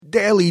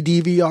Daily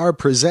DVR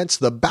presents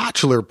The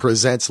Bachelor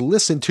presents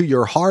Listen to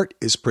Your Heart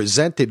is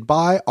presented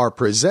by our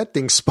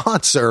presenting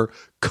sponsor,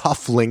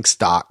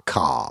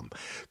 Cufflinks.com.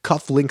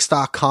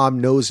 Cufflinks.com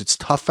knows it's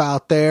tough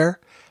out there,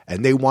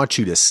 and they want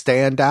you to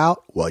stand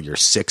out while you're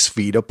 6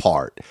 feet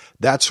apart.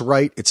 That's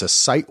right, it's a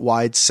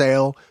site-wide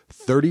sale,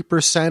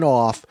 30%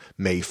 off,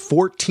 May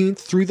 14th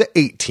through the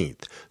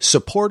 18th.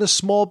 Support a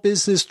small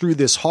business through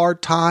this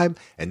hard time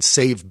and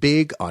save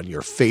big on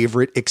your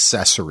favorite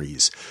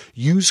accessories.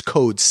 Use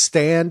code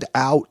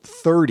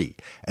STANDOUT30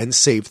 and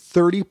save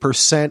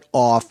 30%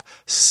 off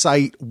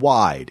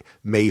site-wide,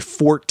 May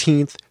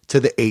 14th to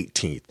the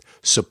 18th.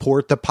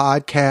 Support the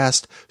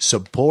podcast,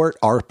 support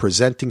our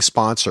presenting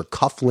sponsor,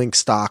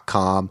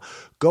 Cufflinks.com.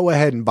 Go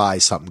ahead and buy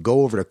something.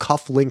 Go over to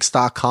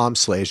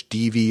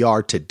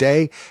cufflinks.com/DVR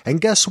today.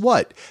 And guess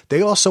what?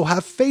 They also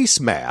have face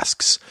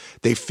masks.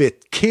 They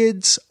fit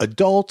kids,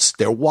 adults,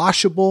 they're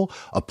washable.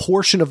 A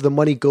portion of the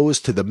money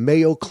goes to the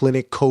Mayo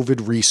Clinic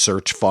COVID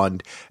Research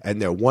Fund,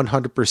 and they're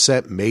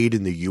 100% made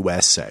in the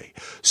USA.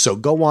 So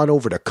go on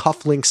over to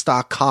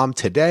cufflinks.com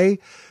today.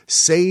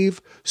 Save,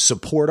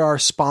 support our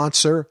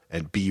sponsor,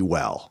 and be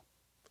well.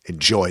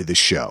 Enjoy the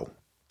show.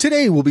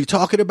 Today we'll be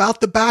talking about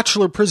The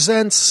Bachelor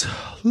presents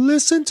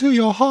Listen to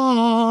Your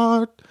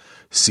Heart,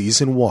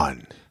 Season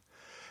 1,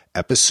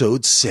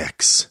 Episode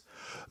 6,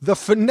 the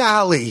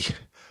finale.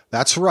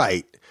 That's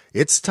right,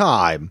 it's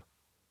time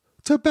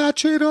to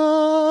batch it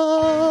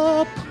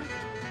up.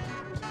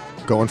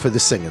 Going for the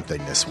singing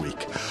thing this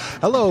week.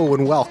 Hello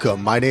and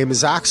welcome. My name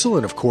is Axel,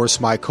 and of course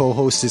my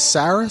co-host is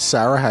Sarah.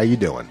 Sarah, how you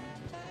doing?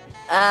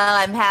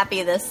 I'm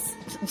happy this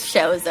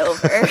show's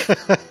over.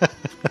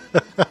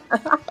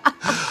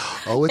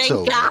 Oh, it's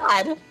over. Thank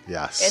God.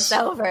 Yes. It's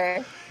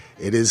over.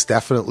 It is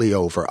definitely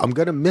over. I'm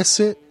going to miss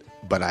it,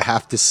 but I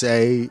have to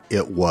say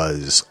it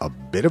was a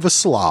bit of a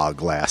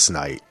slog last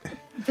night.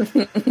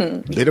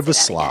 Bit of a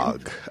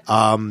slog.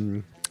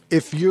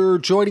 If you're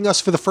joining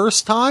us for the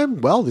first time,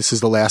 well, this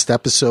is the last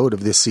episode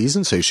of this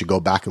season, so you should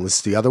go back and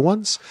listen to the other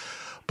ones.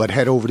 But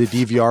head over to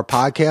DVR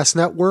Podcast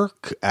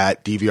Network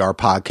at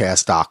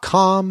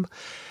dvrpodcast.com.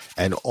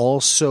 And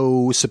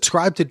also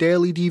subscribe to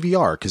Daily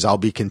DVR because I'll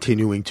be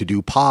continuing to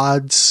do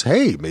pods.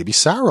 Hey, maybe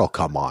Sarah will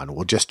come on.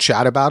 We'll just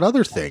chat about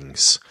other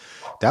things.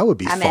 That would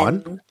be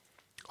fun. In.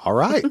 All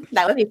right.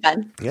 That would be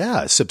fun.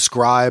 Yeah.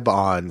 Subscribe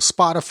on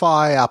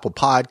Spotify, Apple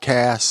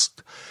Podcast,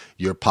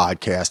 your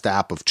podcast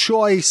app of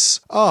choice.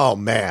 Oh,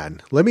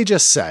 man. Let me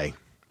just say,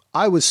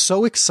 I was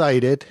so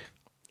excited.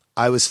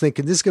 I was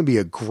thinking this is going to be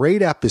a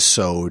great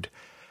episode.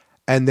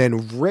 And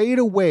then right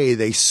away,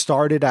 they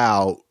started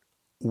out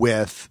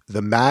with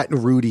the Matt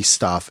and Rudy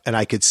stuff, and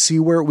I could see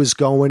where it was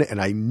going, and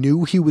I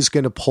knew he was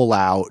going to pull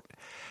out,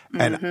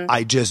 and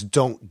I just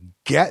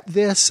don't get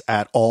this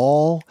at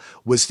all.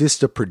 Was this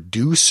the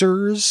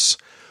producers?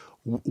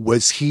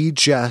 Was he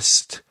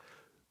just,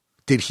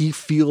 did he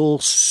feel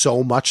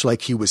so much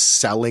like he was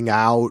selling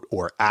out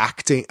or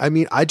acting? I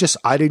mean, I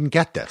didn't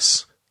get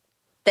this.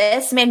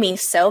 This made me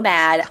so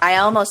mad. I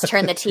almost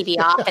turned the TV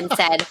off and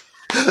said,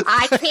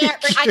 I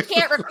can't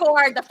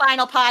record the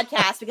final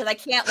podcast because I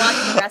can't watch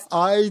the rest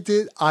of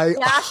the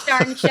gosh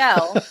darn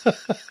show.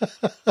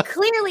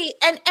 Clearly,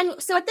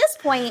 and so at this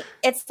point,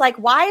 it's like,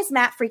 why is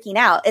Matt freaking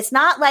out? It's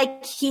not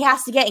like he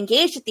has to get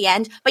engaged at the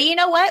end, but you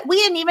know what? We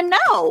didn't even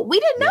know.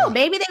 We didn't know.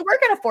 Maybe they were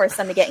going to force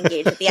them to get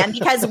engaged at the end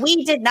because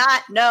we did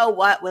not know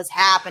what was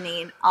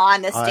happening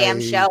on this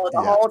damn show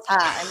the whole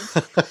time.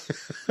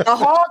 The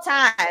whole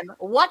time.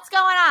 What's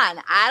going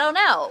on? I don't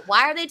know.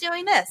 Why are they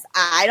doing this?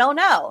 I don't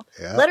know.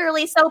 Yeah.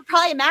 Literally. So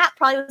Matt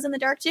was in the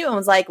dark too and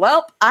was like,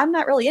 well, I'm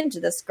not really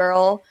into this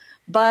girl,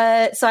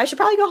 but so I should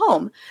probably go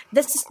home.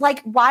 This is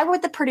like, why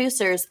would the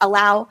producers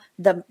allow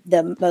the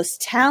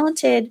most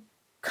talented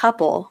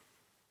couple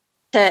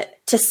to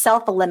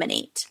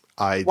self-eliminate?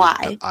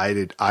 Why?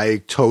 I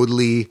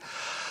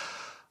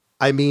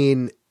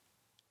mean,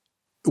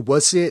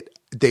 was it,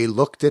 they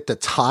looked at the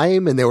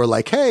time and they were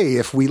like, hey,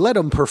 if we let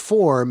them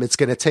perform, it's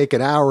going to take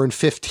an hour and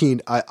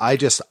 15.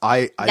 That's what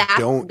I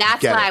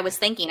was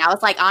thinking. I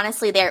was like,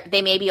 honestly,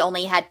 they maybe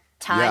only had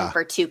time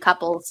for two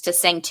couples to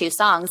sing two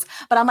songs.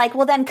 But I'm like,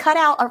 well, then cut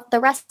out the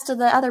rest of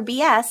the other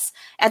BS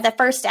at the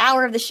first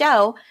hour of the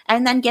show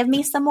and then give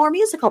me some more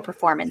musical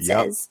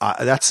performances. Yep.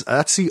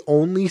 That's the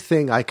only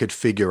thing I could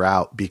figure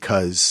out,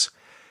 because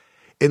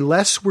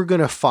unless we're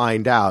going to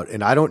find out,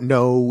 and I don't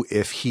know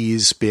if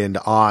he's been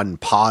on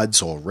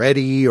pods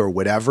already or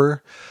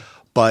whatever,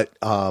 but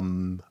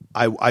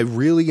I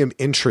really am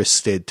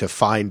interested to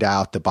find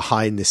out the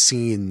behind the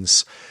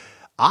scenes.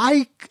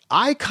 I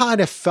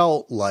kind of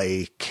felt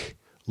like,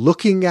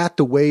 looking at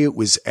the way it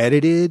was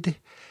edited,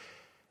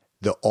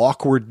 the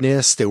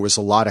awkwardness, there was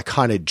a lot of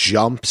kind of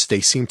jumps.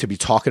 They seemed to be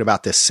talking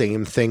about the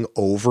same thing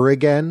over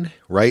again,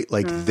 right?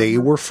 Like they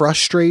were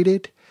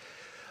frustrated.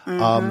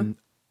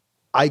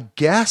 I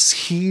guess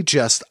he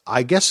just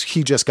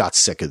got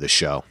sick of the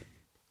show.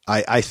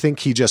 I think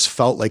he just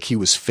felt like he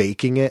was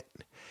faking it,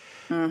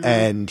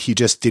 and he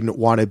just didn't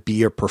want to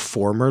be a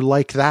performer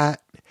like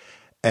that.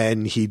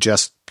 And he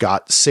just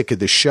got sick of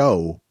the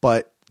show.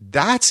 But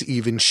that's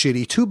even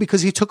shitty too,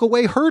 because he took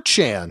away her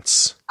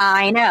chance.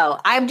 I know.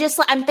 I'm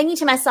thinking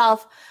to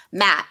myself,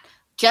 Matt,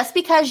 just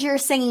because you're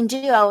singing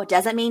duo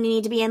doesn't mean you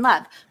need to be in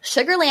love.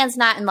 Sugarland's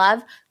not in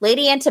love.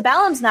 Lady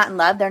Antebellum's not in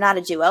love. They're not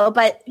a duo,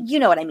 but you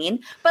know what I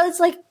mean. But it's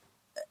like,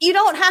 you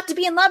don't have to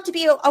be in love to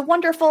be a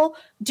wonderful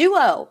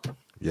duo.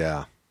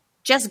 Yeah.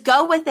 Just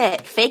go with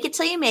it. Fake it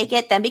till you make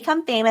it, then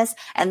become famous,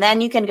 and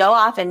then you can go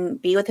off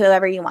and be with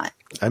whoever you want.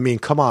 I mean,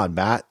 come on,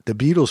 Matt. The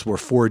Beatles were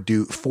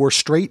four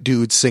straight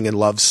dudes singing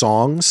love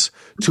songs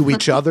to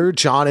each other.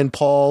 John and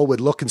Paul would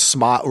look and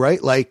smile,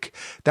 right? Like,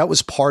 that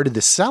was part of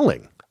the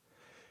selling,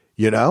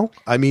 you know?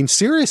 I mean,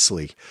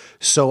 seriously.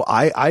 So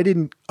I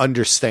didn't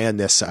understand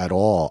this at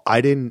all.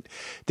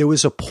 There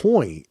was a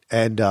point,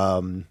 and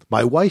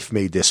my wife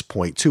made this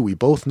point too. We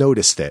both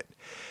noticed it,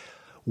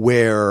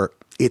 where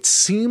it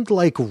seemed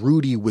like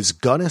Rudy was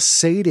gonna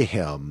say to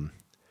him,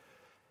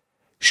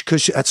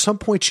 because at some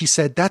point she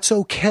said, that's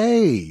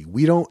okay.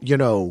 We don't,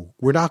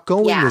 we're not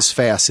going as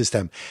fast as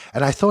them.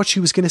 And I thought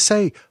she was going to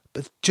say,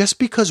 but just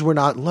because we're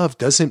not in love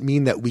doesn't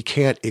mean that we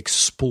can't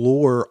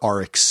explore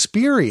our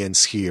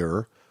experience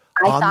here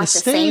on the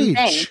stage. Same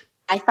thing.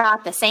 I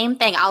thought the same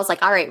thing. I was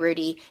like, all right,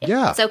 Rudy,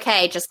 it's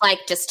okay.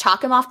 Just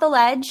talk him off the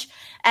ledge.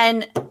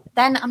 And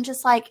then I'm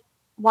just like,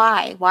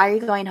 why? Why are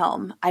you going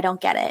home? I don't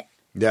get it.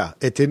 Yeah,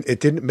 it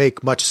didn't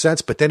make much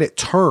sense, but then it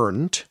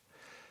turned,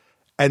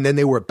 and then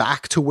they were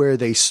back to where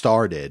they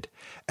started.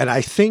 And I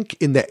think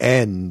in the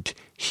end,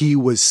 he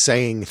was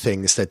saying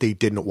things that they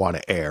didn't want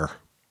to air.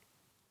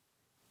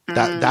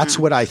 That's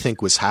what I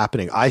think was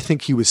happening. I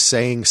think he was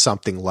saying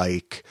something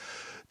like,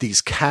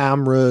 these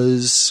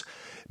cameras,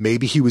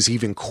 maybe he was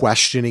even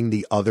questioning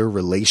the other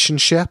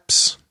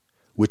relationships,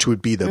 which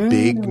would be the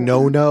big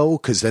no-no,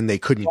 because then they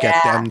couldn't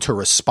get them to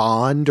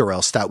respond, or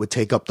else that would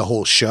take up the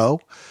whole show.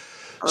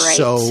 Right.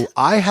 So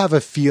I have a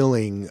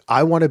feeling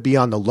I want to be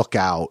on the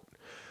lookout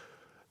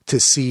to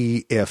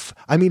see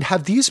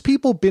have these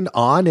people been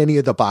on any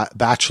of the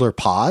Bachelor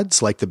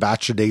pods, like the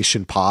Bachelor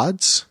Nation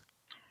pods?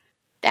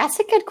 That's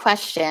a good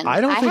question. I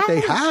don't think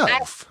they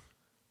have.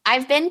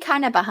 I've been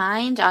kind of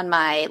behind on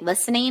my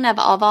listening of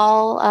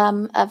all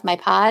of my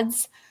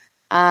pods.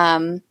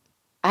 I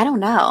don't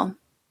know.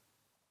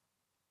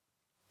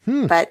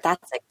 But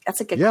that's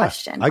a good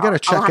question. I got to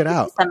check it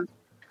out.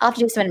 I'll have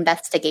to do some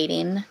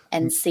investigating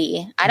and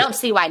see. I don't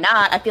see why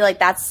not. I feel like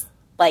that's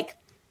like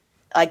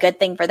a good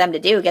thing for them to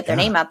do. Get their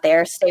name out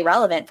there, stay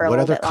relevant for a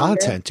little bit longer. What other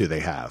content do they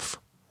have?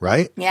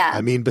 Right? Yeah.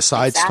 I mean,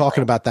 besides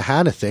talking about the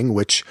Hannah thing,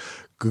 which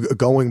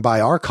going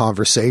by our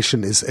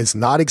conversation is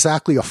not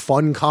exactly a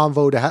fun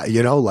convo to have,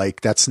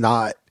 like that's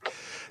not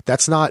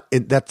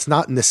in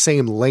the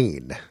same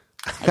lane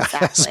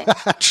as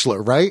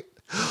Bachelor, right?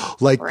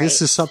 Like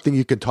this is something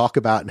you can talk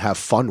about and have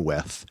fun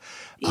with.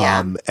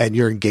 And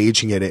you're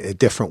engaging in it in a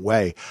different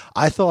way.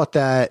 I thought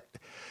that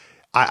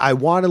I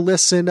want to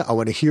listen. I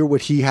want to hear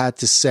what he had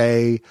to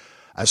say.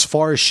 As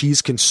far as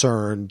she's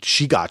concerned,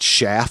 she got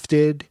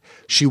shafted.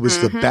 She was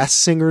the best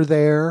singer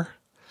there.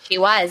 She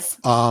was.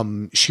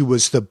 She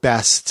was the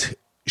best.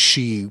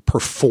 She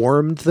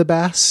performed the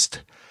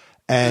best.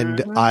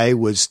 And I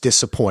was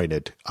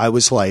disappointed. I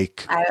was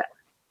like...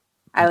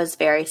 I was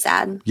very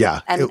sad.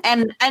 Yeah.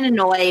 And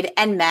annoyed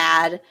and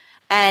mad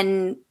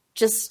and...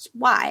 just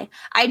why?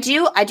 I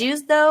do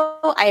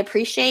though. I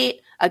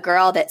appreciate a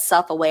girl that's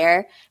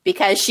self-aware,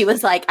 because she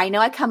was like, I know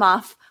I come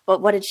off,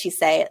 what did she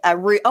say?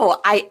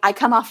 I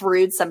come off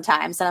rude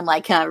sometimes. And I'm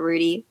like,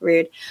 Rudy,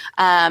 rude.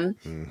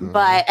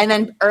 But, and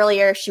then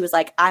earlier she was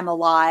like, I'm a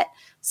lot.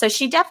 So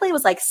she definitely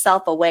was like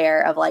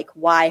self-aware of like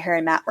why her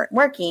and Matt weren't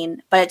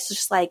working, but it's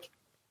just like,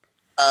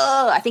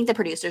 I think the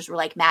producers were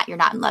like, Matt, you're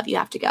not in love. You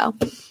have to go.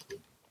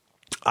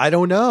 I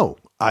don't know.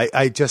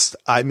 I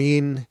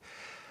mean,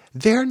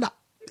 they're not,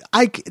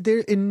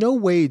 in no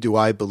way do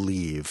I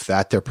believe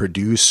that the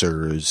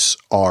producers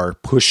are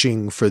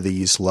pushing for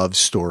these love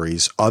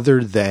stories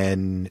other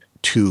than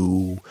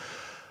to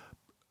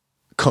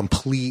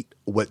complete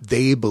what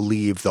they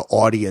believe the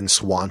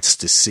audience wants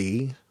to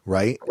see.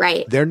 Right.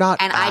 Right. They're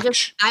not. And I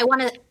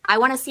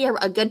want to see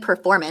a good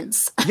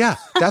performance. Yeah.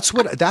 That's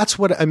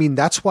what I mean.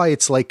 That's why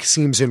it's like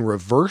seems in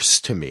reverse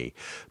to me,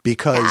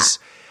 because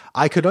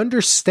I could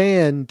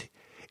understand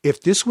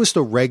if this was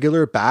the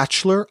regular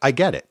Bachelor, I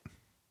get it.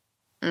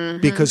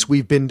 Because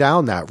we've been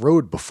down that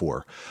road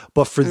before.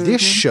 But for this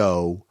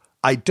show,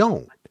 I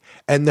don't.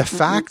 And the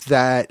fact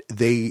that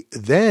they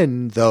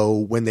then, though,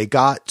 when they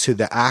got to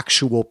the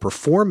actual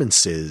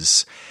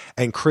performances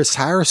and Chris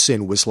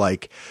Harrison was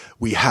like,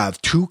 we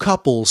have two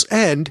couples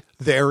and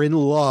they're in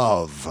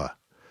love.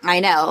 I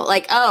know.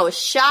 Like, oh,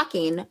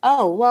 shocking.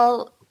 Oh,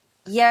 well,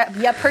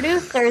 yeah,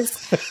 producers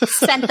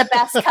sent the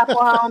best couple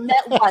home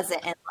that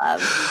wasn't in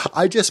love.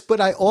 I just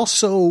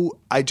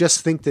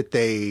think that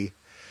they...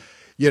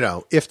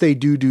 if they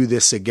do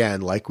this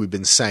again, like we've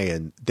been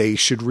saying, they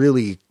should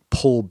really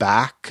pull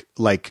back,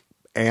 like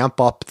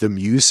amp up the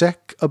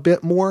music a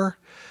bit more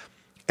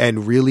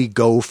and really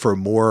go for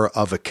more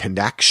of a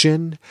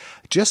connection.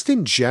 Just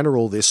in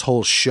general, this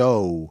whole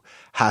show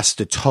has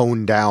to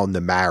tone down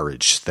the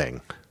marriage thing.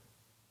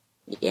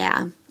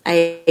 Yeah.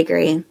 I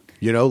agree.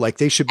 You know, like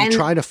they should be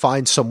trying to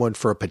find someone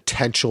for a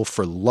potential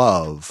for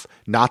love,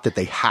 not that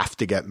they have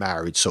to get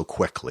married so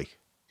quickly.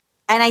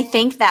 And I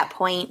think that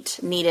point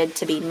needed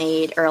to be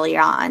made early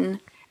on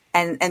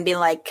and be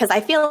like, because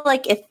I feel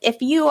like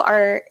if you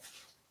are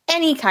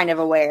any kind of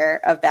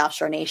aware of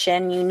Bachelor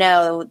Nation, you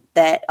know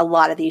that a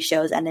lot of these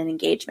shows end in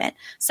engagement.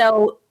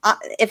 So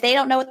if they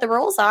don't know what the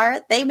rules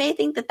are, they may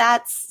think that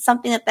that's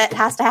something that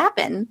has to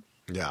happen.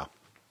 Yeah.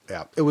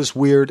 Yeah. It was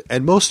weird.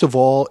 And most of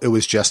all, it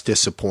was just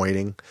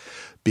disappointing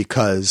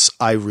because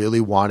I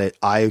really wanted,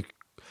 once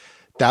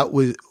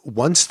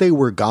they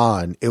were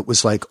gone, it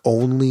was like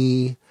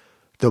only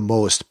the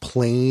most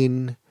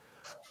plain,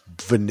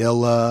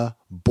 vanilla,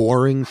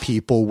 boring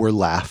people were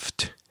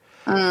left.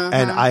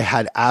 And I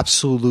had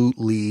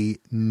absolutely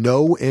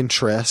no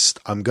interest.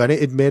 I'm going to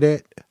admit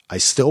it. I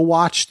still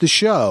watched the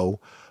show,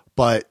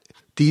 but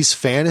these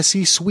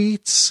fantasy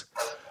suites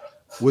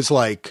was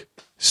like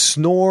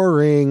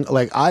snoring.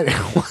 Like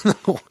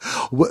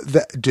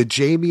did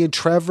Jamie and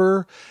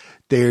Trevor,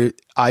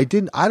 I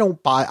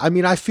don't buy. I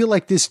mean, I feel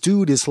like this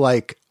dude is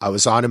like, I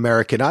was on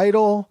American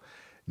Idol.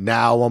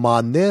 Now I'm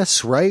on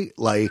this, right?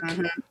 Like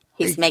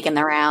he's making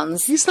the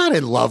rounds. He's not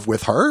in love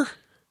with her.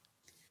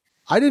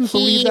 I didn't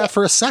believe that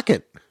for a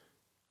second.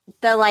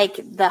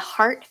 The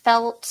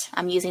heartfelt,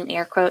 I'm using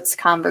air quotes,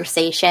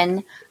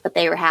 conversation that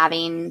they were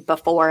having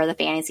before the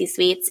fantasy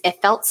suites,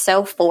 it felt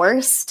so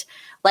forced.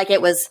 Like it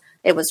was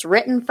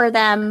written for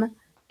them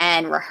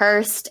and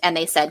rehearsed, and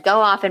they said, go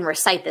off and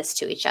recite this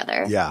to each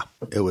other. Yeah,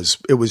 it was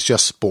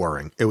just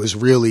boring. It was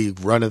really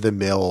run of the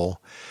mill,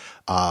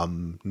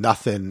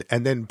 nothing.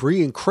 And then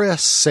Bree and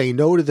Chris say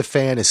no to the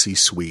fantasy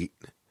suite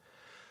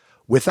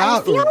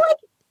without.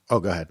 Oh,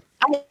 go ahead.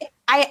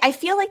 I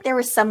feel like there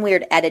was some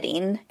weird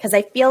editing because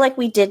I feel like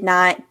we did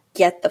not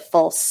get the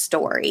full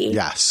story.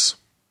 Yes.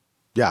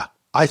 Yeah.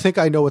 I think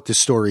I know what the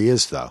story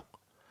is, though.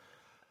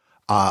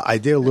 I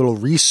did a little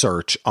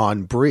research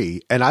on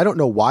Bree, and I don't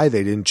know why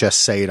they didn't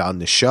just say it on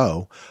the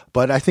show,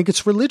 but I think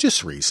it's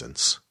religious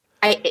reasons.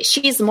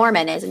 She's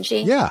Mormon, isn't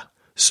she? Yeah.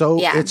 So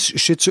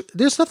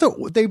there's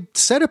nothing, they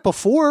said it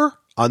before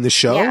on the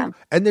show,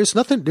 and there's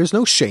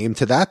no shame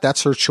to that.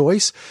 That's her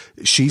choice.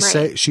 She's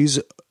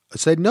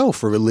said no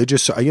for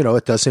religious,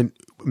 it doesn't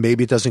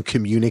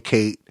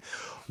communicate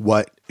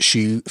what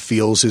she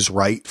feels is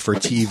right for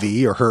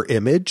TV or her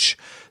image.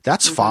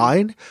 That's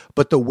fine.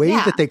 But the way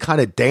that they kind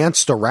of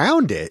danced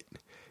around it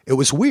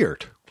was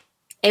weird.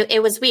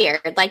 It was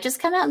weird. Like,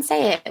 just come out and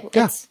say it.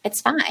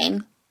 It's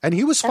fine. And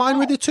he was fine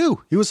with it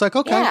too. He was like,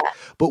 okay. Yeah.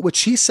 But what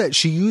she said,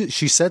 she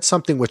said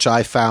something which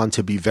I found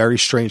to be very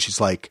strange.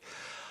 She's like,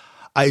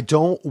 I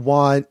don't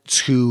want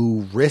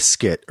to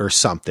risk it or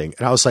something.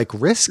 And I was like,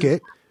 risk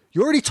it?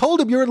 You already told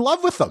him you're in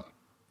love with him.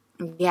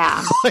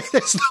 Yeah.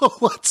 It's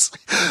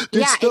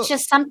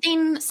just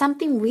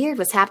something weird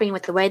was happening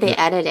with the way they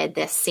edited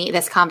this scene,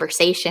 this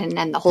conversation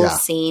and the whole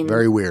scene.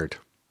 Very weird.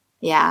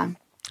 Yeah.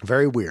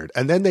 Very weird.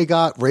 And then they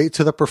got right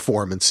to the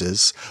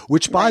performances,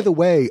 which by the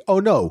way,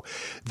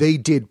 they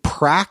did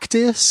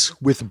practice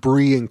with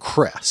Bree and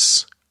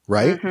Chris,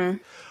 right? Mm-hmm.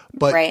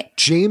 But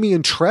Jamie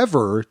and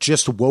Trevor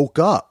just woke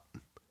up.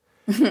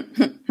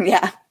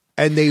 Yeah.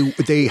 And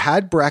they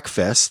had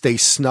breakfast, they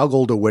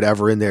snuggled or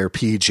whatever in their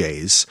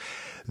PJs.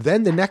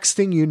 Then the next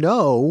thing you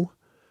know,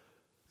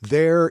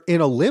 they're in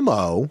a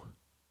limo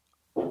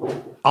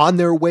on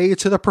their way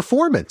to the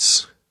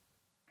performance.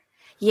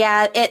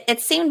 Yeah, it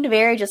seemed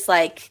very just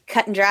like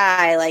cut and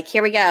dry. Like,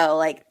 here we go.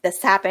 Like,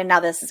 this happened. Now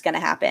this is going to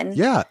happen.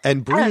 Yeah.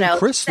 And Bree and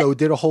Chris, though,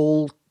 did a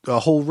whole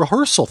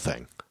rehearsal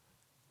thing.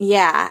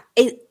 Yeah.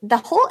 The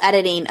whole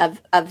editing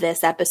of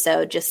this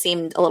episode just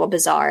seemed a little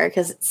bizarre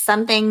because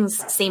some things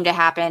seem to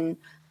happen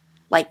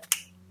like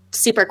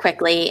super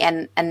quickly.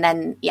 And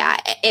then,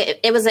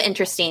 it was an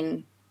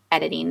interesting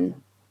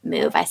editing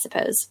move, I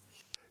suppose.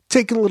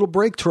 Taking a little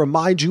break to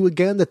remind you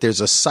again that there's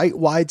a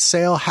site-wide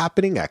sale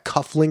happening at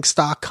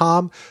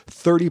cufflinks.com.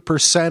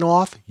 30%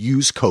 off.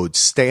 Use code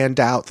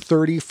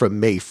STANDOUT30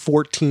 from May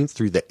 14th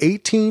through the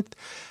 18th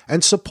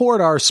and support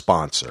our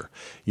sponsor.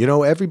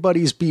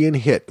 Everybody's being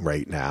hit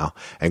right now,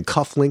 and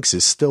Cufflinks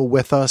is still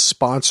with us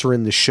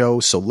sponsoring the show,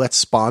 so let's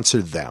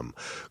sponsor them.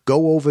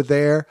 Go over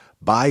there,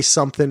 buy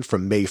something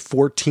from May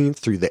 14th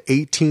through the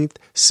 18th,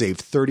 save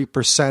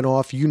 30%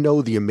 off. You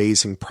know the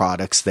amazing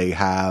products they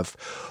have.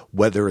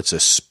 Whether it's a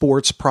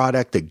sports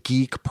product, a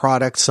geek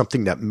product,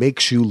 something that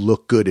makes you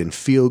look good and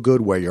feel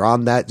good where you're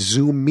on that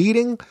Zoom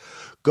meeting,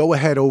 go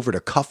ahead over to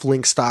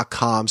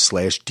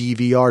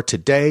cufflinks.com/DVR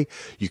today.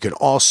 You can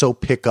also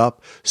pick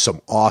up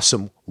some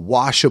awesome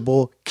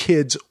washable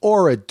kids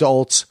or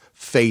adults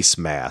face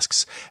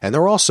masks. And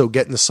they're also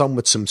getting some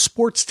with some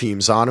sports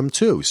teams on them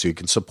too, so you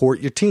can support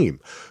your team.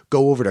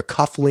 Go over to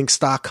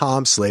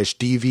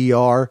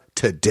cufflinks.com/DVR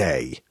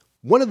today.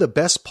 One of the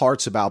best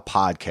parts about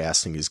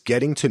podcasting is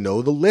getting to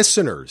know the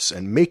listeners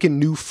and making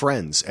new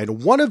friends.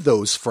 And one of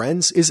those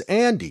friends is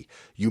Andy.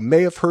 You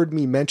may have heard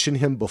me mention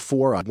him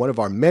before on one of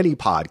our many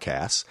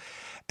podcasts.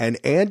 And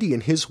Andy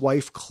and his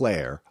wife,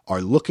 Claire,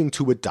 are looking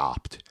to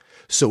adopt.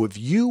 So if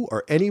you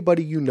or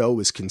anybody you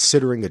know is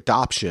considering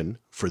adoption,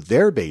 for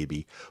their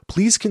baby,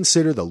 please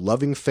consider the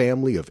loving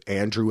family of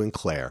Andrew and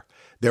Claire.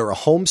 They're a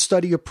home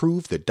study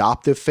approved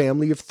adoptive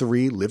family of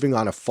 3 living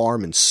on a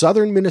farm in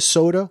southern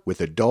Minnesota with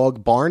a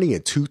dog Barney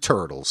and 2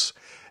 turtles.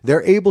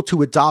 They're able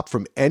to adopt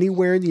from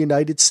anywhere in the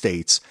United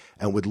States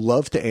and would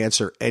love to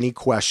answer any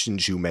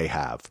questions you may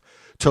have.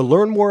 To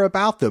learn more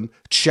about them,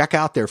 check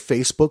out their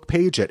Facebook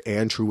page at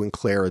Andrew and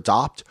Claire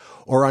Adopt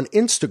or on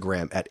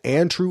Instagram at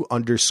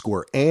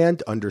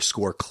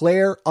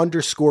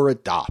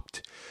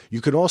Andrew_and_Claire_adopt.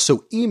 You can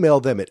also email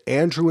them at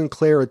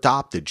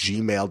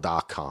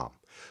andrewandclaireadopt@gmail.com.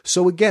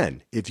 So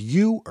again, if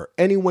you or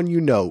anyone you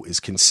know is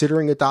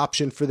considering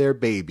adoption for their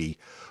baby,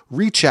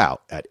 reach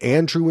out at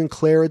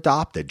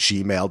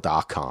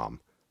andrewandclaireadopt@gmail.com.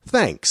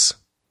 Thanks.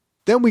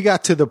 Then we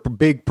got to the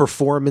big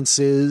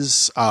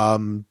performances.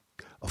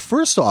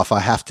 First off, I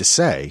have to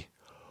say,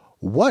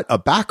 what a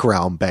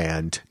background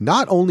band.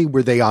 Not only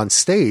were they on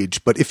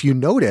stage, but if you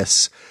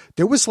notice,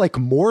 there was like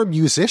more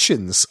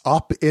musicians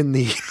up in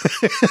the...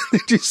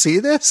 Did you see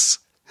this?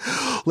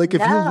 Like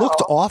if you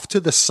looked off to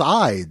the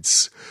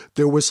sides,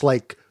 there was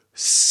like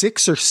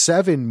 6 or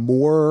 7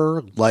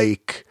 more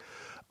like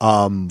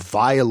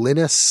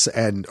violinists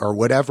and or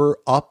whatever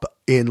up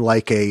in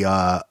like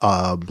a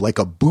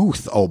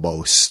booth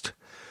almost.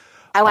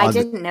 Oh, I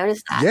didn't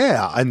notice that.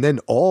 Yeah, and then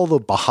all the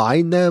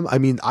behind them. I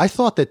mean, I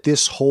thought that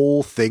this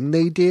whole thing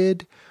they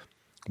did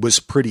was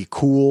pretty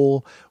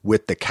cool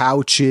with the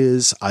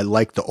couches. I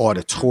liked the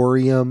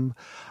auditorium.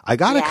 I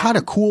got a kind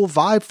of cool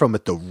vibe from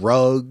it. The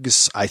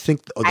rugs. I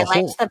think the I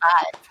whole liked the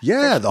vibe.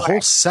 Yeah, the whole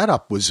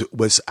setup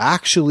was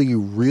actually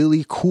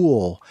really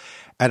cool,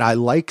 and I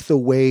like the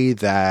way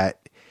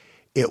that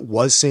it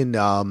wasn't.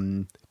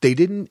 They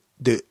didn't.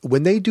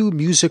 When they do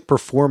music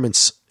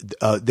performance,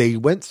 they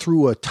went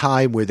through a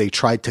time where they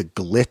tried to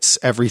glitz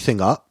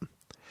everything up,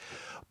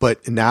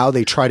 but now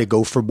they try to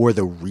go for more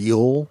the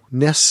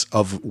realness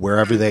of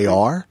wherever they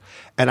are.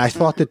 And I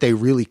thought that they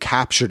really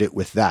captured it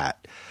with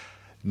that.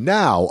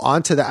 Now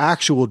onto the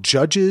actual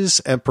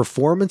judges and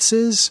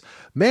performances.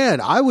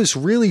 Man, I was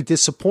really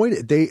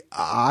disappointed.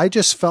 I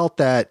just felt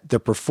that the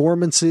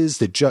performances,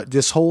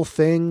 this whole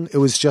thing, it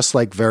was just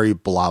like very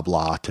blah,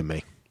 blah to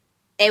me.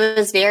 It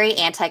was very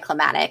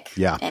anticlimactic,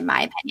 in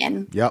my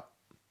opinion. Yep.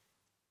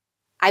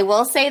 I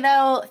will say,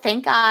 though,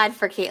 thank God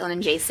for Caitlin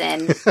and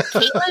Jason.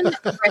 Caitlin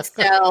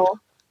Bristowe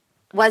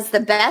was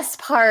the best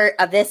part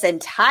of this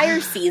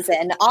entire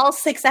season, all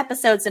 6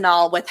 episodes and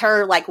all, with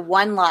her like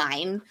one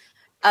line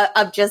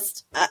of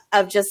just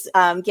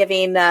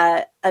giving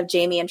of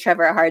Jamie and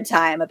Trevor a hard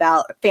time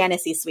about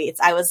fantasy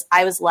suites. I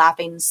was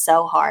laughing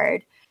so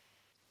hard.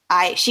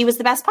 She was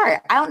the best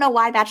part. I don't know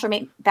why Bachelor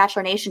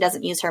Nation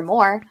doesn't use her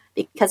more,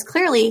 because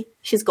clearly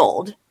she's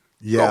gold.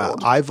 Yeah,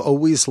 gold. I've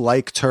always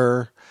liked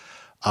her.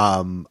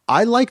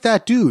 I like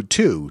that dude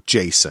too,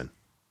 Jason.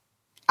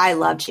 I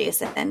love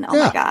Jason. Oh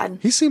my God.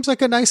 He seems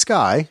like a nice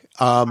guy.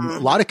 A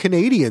lot of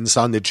Canadians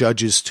on the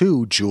judges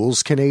too.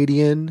 Jules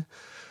Canadian.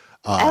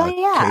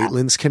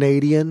 Caitlin's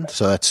Canadian.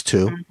 So that's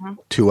 2. Mm-hmm.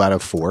 2 out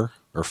of 4.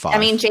 Or 5. I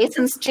mean,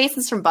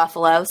 Jason's from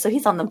Buffalo, so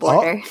he's on the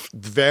border. Oh,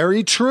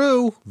 very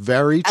true.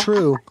 Very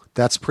true.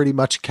 That's pretty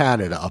much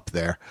Canada up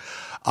there.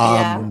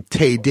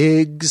 Taye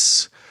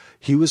Diggs,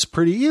 he was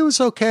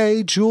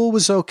okay. Jewel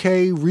was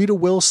okay. Rita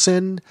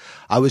Wilson.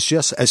 I was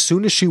just, as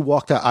soon as she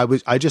walked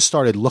out, I just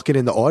started looking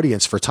in the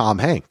audience for Tom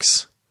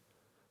Hanks.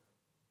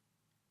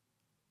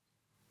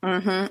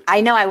 Mm-hmm.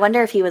 I know. I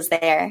wonder if he was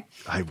there.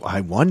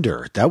 I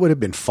wonder. That would have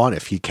been fun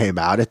if he came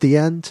out at the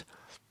end.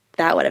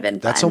 That would have been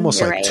fun. That's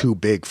almost like too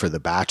big for The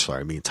Bachelor.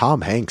 I mean,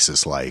 Tom Hanks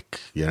is like,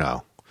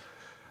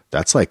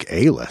 that's like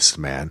A-list,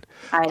 man.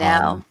 I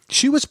know.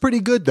 She was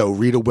pretty good though,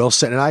 Rita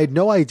Wilson. And I had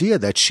no idea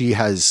that she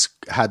has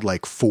had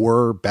like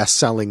 4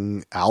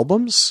 best-selling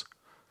albums.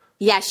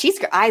 Yeah,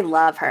 I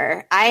love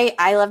her.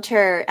 I loved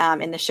her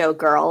in the show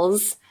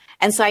Girls.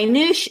 And so I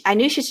knew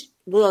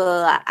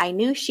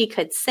she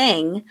could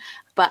sing,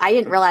 but I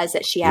didn't realize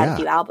that she had a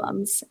few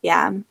albums.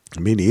 Yeah.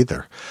 Me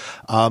neither.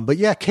 But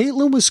yeah,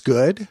 Caitlin was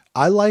good.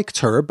 I liked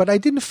her, but I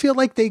didn't feel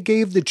like they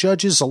gave the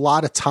judges a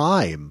lot of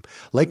time.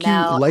 Like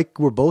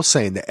we're both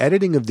saying, the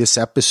editing of this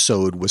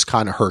episode was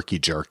kind of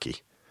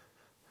herky-jerky.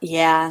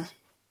 Yeah.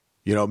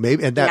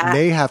 Maybe, and that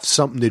may have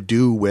something to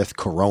do with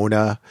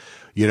Corona,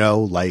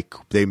 like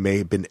they may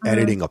have been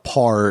editing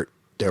apart.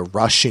 They're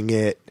rushing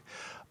it.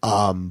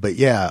 But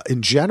yeah,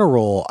 in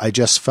general, I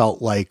just felt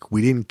like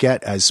we didn't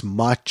get as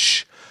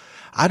much.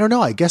 I don't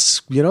know. I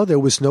guess, there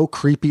was no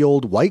creepy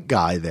old white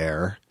guy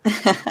there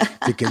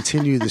to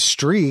continue the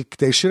streak.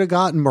 They should have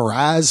gotten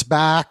Mraz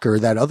back or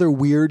that other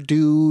weird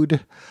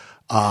dude.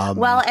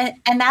 Well,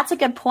 and that's a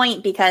good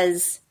point,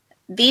 because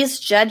these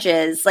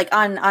judges, like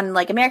on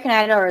like American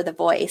Idol or The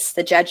Voice,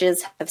 the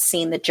judges have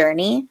seen the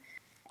journey,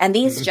 and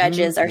these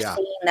judges are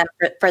seeing them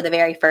for the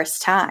very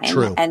first time.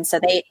 True. And so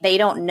they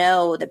don't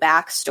know the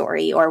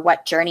backstory or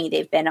what journey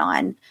they've been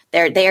on.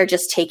 They are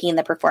just taking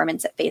the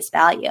performance at face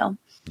value.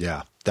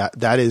 Yeah,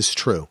 that is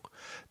true.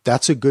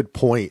 That's a good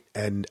point.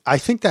 And I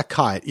think that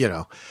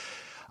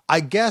I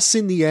guess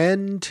in the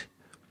end,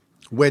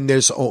 when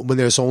there's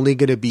only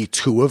going to be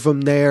 2 of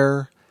them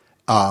there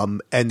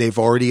And they've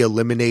already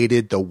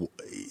eliminated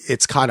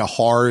it's kind of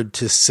hard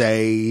to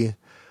say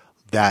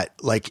that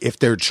like if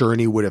their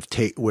journey would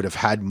have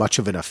had much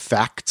of an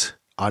effect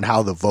on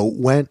how the vote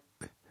went.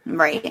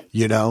 Right.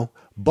 You know,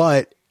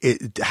 but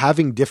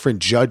having different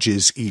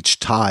judges each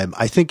time,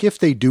 I think if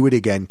they do it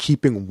again,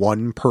 keeping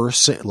one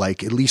person,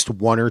 like at least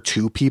one or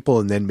two people,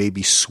 and then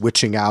maybe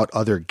switching out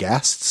other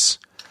guests.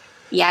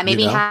 Yeah.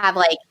 Maybe have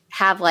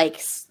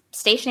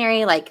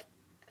stationary, like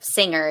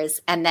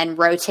singers, and then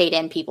rotate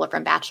in people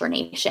from Bachelor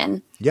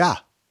Nation. Yeah.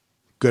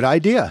 Good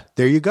idea.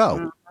 There you go.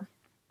 Mm-hmm.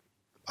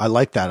 I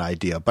like that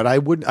idea, but I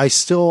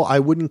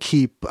wouldn't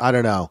keep, I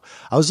don't know.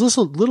 I was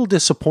a little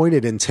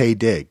disappointed in Taye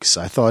Diggs.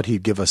 I thought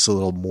he'd give us a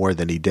little more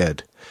than he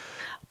did.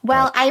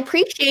 Well, I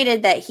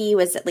appreciated that he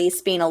was at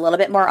least being a little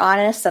bit more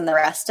honest than the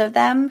rest of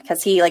them,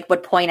 because he like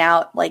would point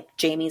out like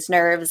Jamie's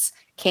nerves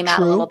came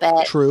out a little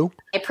bit. True.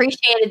 I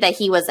appreciated that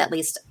he was at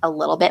least a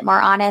little bit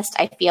more honest.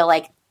 I feel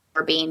like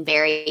we're being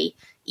very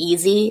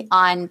easy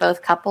on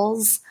both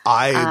couples.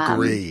 I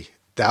agree.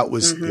 That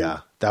was,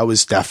 that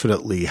was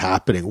definitely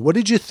happening. What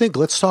did you think?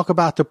 Let's talk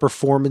about the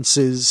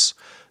performances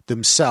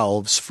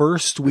themselves.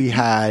 First, we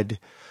had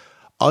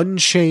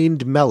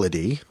Unchained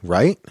Melody,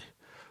 right?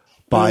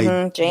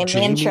 By Jamie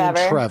and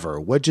Trevor.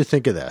 What'd you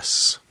think of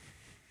this?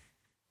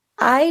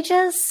 I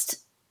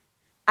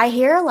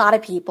hear a lot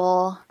of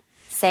people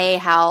say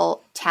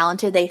how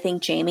talented they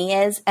think Jamie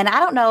is. And I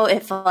don't know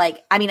if I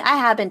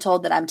have been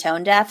told that I'm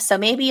tone deaf, so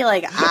maybe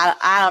I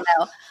don't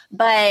know,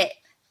 but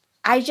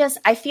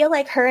I feel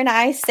like her and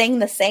I sing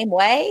the same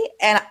way,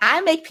 and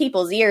I make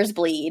people's ears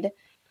bleed.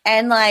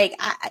 And I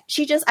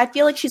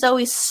feel like she's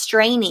always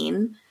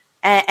straining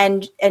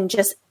and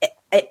just,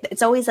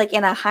 it's always like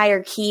in a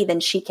higher key than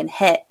she can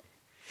hit.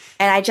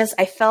 And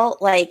I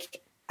felt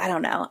like, I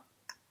don't know.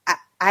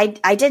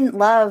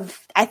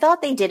 I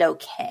thought they did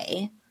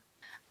okay.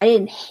 I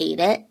didn't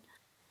hate it,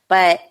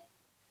 but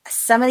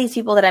some of these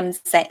people that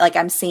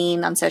I'm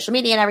seeing on social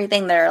media and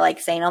everything, they're like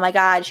saying, "Oh my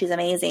God, she's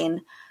amazing."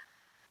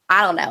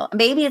 I don't know.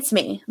 Maybe it's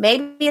me.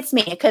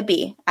 It could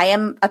be. I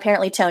am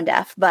apparently tone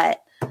deaf,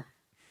 but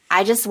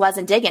I just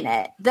wasn't digging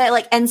it.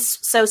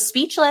 So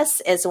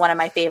Speechless is one of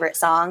my favorite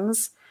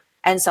songs.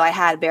 And so I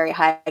had very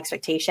high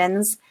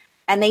expectations,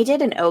 and they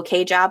did an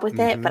okay job with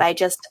it, but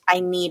I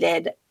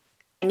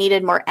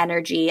needed more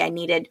energy.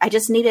 I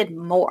just needed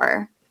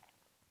more.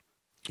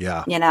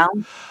 Yeah. You know?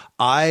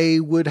 I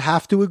would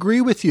have to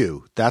agree with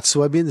you. That's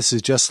what I mean. This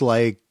is just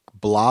like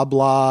blah,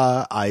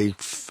 blah. I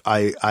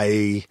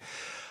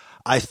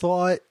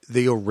thought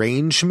the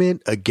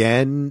arrangement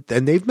again,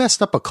 and they've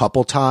messed up a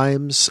couple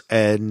times,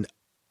 and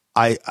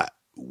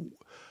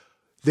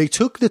they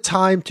took the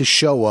time to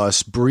show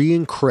us Brie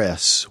and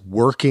Chris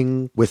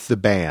working with the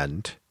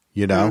band,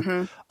 you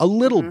know, a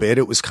little bit.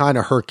 It was kind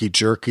of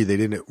herky-jerky. They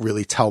didn't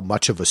really tell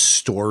much of a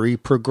story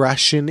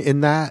progression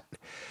in that.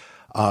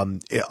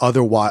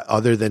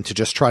 Other than to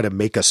just try to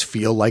make us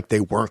feel like they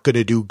weren't going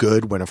to do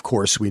good when, of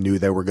course, we knew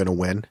they were going to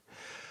win.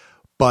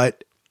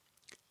 But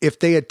if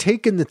they had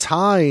taken the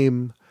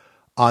time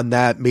on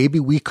that, maybe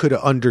we could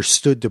have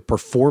understood the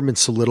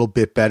performance a little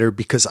bit better,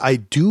 because I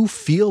do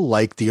feel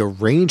like the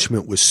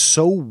arrangement was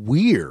so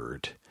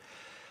weird.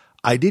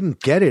 I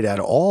didn't get it at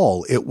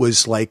all. It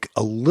was like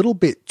a little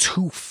bit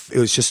too, it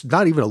was just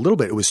not even a little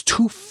bit. It was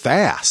too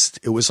fast.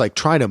 It was like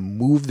trying to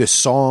move the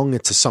song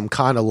into some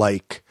kind of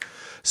like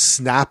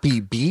snappy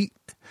beat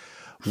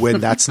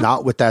when that's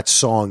not what that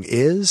song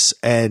is.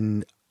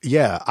 And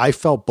yeah, I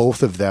felt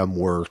both of them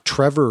were,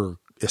 Trevor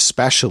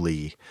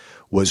especially,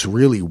 was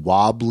really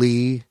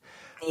wobbly.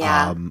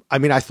 Yeah.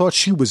 I thought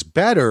she was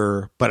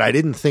better, but I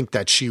didn't think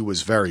that she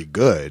was very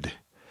good.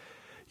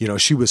 You know,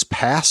 she was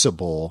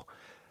passable.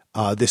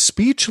 The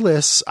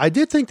Speechless, I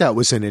did think that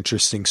was an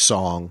interesting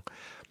song.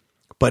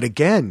 But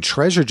again,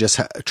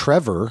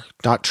 Trevor,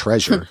 not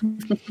Treasure.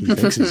 He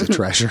thinks he's a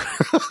treasure.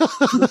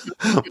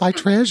 My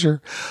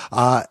treasure.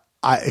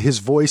 His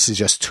voice is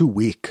just too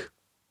weak.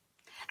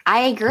 I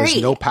agree.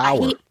 There's no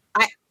power.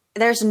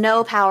 There's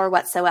no power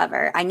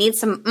whatsoever. I need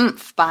some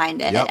oomph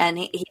behind it. Yep.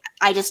 And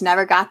I just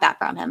never got that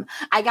from him.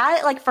 I got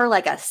it for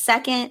a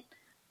second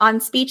on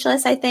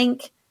Speechless, I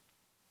think.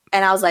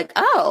 And I was like,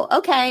 oh,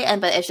 okay.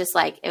 But it's just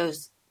I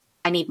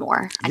need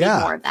more. I need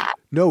more of that.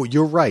 No,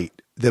 you're right.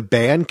 The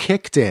band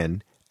kicked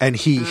in and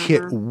he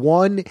hit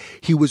one.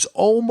 He was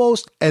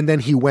almost, and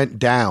then he went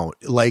down.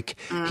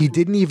 He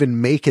didn't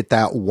even make it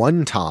that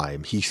one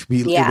time.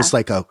 It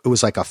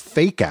was like a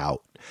fake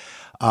out.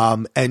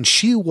 And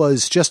she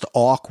was just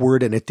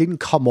awkward, and it didn't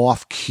come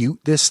off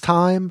cute this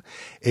time.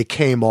 It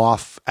came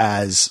off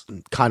as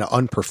kind of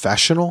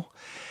unprofessional.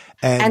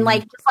 And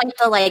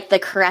the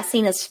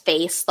caressing his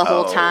face the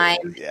whole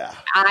time. Yeah.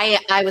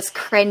 I was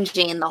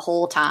cringing the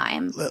whole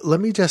time. Let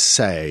me just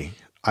say,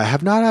 I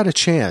have not had a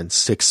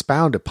chance to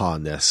expound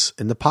upon this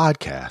in the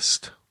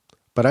podcast,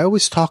 but I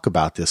always talk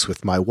about this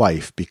with my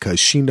wife because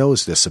she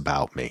knows this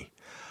about me.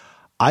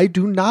 I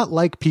do not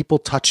like people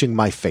touching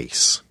my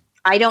face.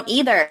 I don't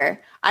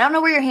either. I don't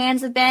know where your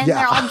hands have been. Yeah.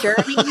 They're all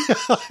dirty.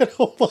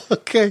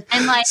 Okay.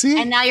 And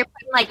and now you're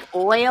putting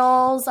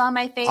oils on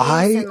my face.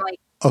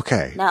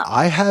 Okay. No.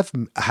 I have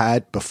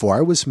had, before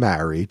I was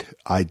married,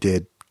 I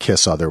did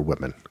kiss other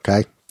women.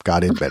 Okay.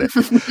 Gotta admit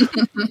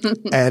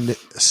it. And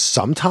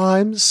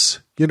sometimes,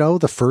 you know,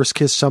 the first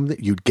kiss, something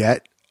you'd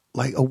get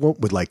like a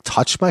woman would like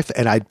touch my face,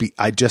 and I'd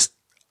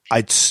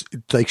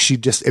like,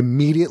 she'd just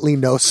immediately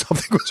know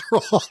something was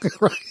wrong,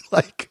 right?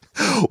 Like,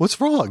 what's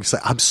wrong? It's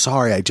like, I'm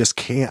sorry. I just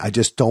can't, I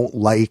just don't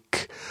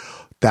like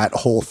that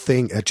whole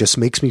thing. It just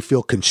makes me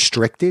feel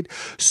constricted.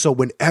 So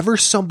whenever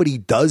somebody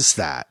does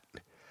that,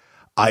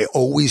 I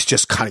always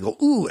just kind of go,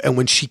 ooh. And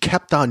when she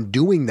kept on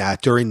doing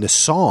that during the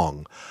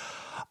song,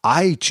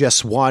 I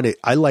just wanted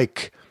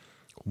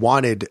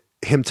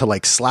him to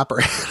like slap her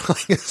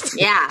hand.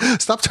 Yeah.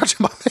 Stop touching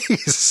my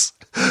face.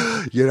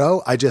 You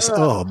know, I just,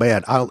 oh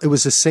man, it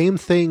was the same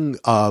thing.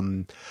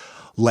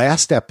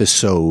 Last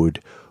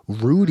episode,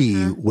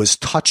 Rudy was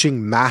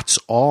touching Matt's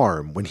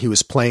arm when he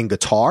was playing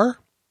guitar,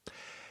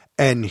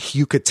 and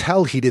you could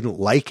tell he didn't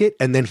like it.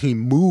 And then he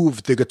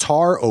moved the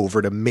guitar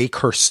over to make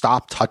her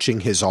stop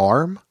touching his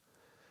arm.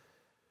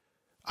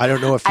 I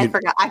don't know if you...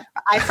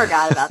 I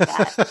forgot about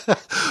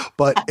that.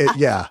 But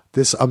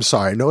I'm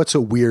sorry. I know it's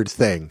a weird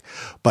thing,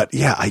 but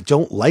yeah, I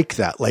don't like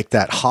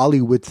that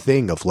Hollywood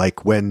thing of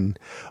like when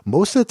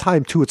most of the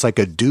time too, it's like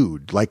a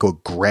dude, like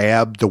will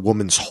grab the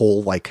woman's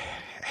whole like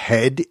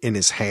head in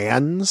his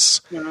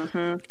hands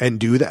and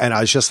do that. And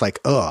I was just like,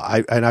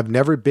 I've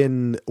never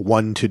been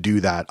one to do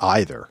that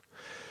either.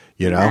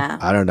 You know, yeah.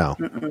 I don't know,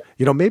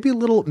 you know, maybe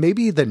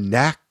the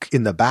neck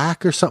in the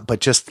back or something, but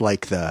just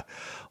like the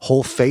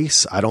whole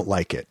face, I don't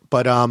like it.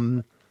 But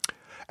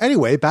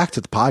anyway, back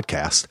to the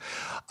podcast.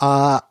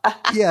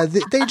 Yeah,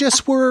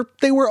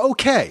 they were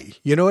okay.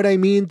 You know what I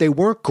mean? They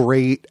weren't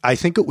great. I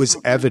think it was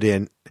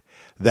evident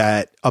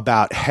that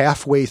about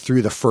halfway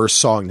through the first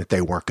song that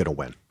they weren't going to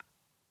win.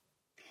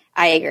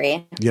 I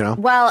agree. You know?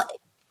 Well,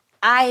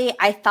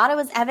 I thought it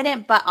was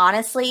evident, but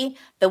honestly,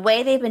 the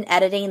way they've been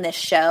editing the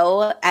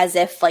show as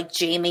if like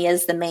Jamie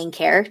is the main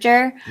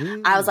character,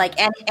 I was like,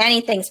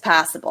 anything's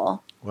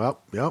possible.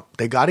 Well, yep.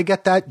 They got to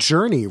get that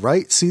journey,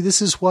 right? See,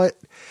 this is what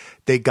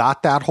they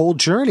got, that whole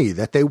journey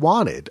that they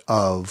wanted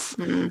of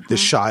the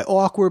shy,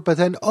 awkward, but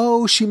then,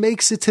 she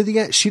makes it to the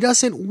end. She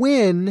doesn't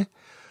win,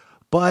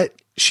 but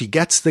she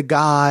gets the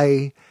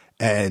guy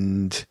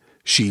and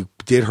she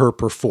did her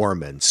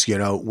performance, you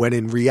know, when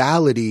in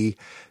reality,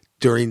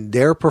 during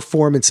their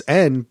performance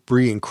and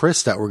Brie and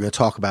Chris that we're going to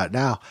talk about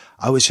now,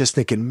 I was just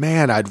thinking,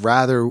 man, I'd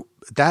rather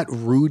that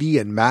Rudy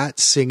and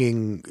Matt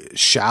singing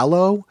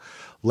Shallow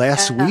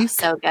last week.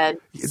 So good.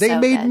 They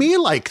made me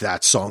like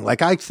that song.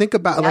 Like I think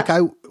about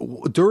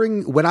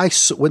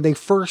when they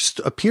first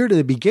appeared in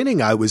the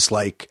beginning, I was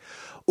like,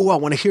 oh, I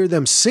want to hear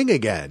them sing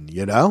again,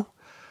 you know,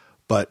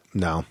 but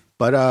no,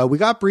 but we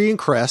got Brie and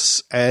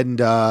Chris and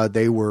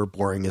they were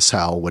boring as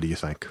hell. What do you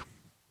think?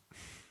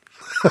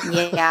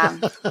 Yeah.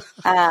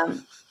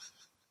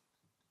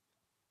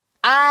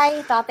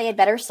 I thought they had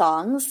better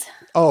songs.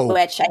 Oh,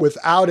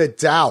 without a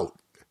doubt.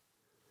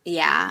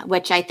 Yeah.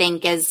 Which I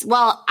think is,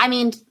 well, I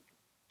mean,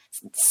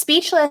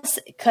 Speechless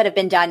could have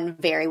been done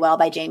very well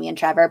by Jamie and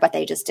Trevor, but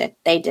they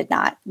did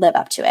not live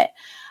up to it.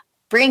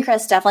 Brie and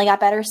Chris definitely got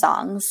better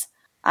songs.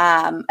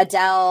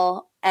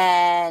 Adele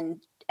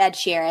and Ed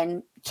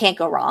Sheeran can't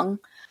go wrong.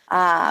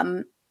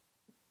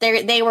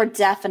 They were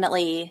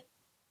definitely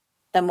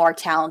the more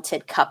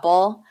talented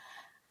couple.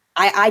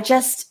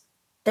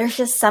 There's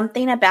just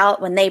something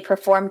about when they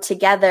perform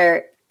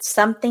together,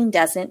 something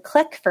doesn't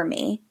click for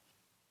me.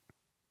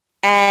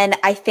 And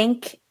I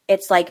think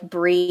it's like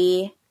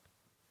Brie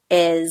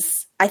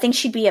I think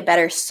she'd be a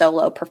better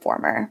solo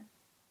performer.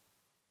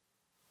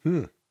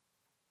 I'm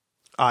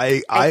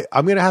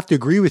going to have to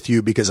agree with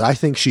you because I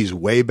think she's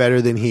way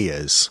better than he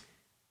is.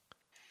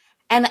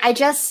 And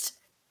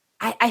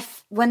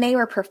when they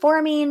were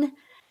performing,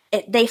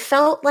 they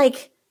felt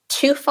like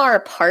too far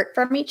apart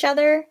from each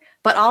other,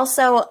 but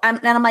also, and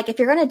I'm like, if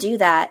you're going to do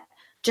that,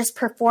 just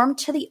perform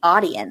to the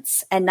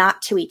audience and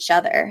not to each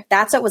other.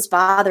 That's what was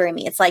bothering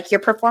me. It's like you're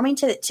performing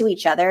to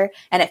each other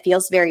and it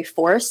feels very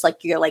forced.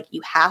 Like you're like,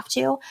 you have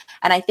to.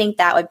 And I think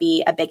that would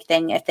be a big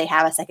thing if they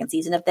have a second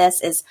season of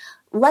this is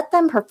let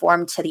them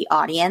perform to the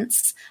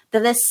audience.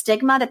 This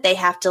stigma that they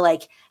have to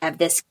like have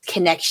this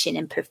connection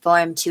and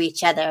perform to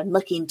each other and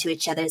look into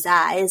each other's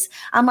eyes.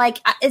 I'm like,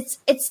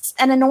 it's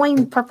an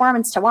annoying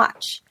performance to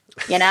watch,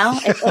 you know,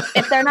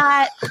 if they're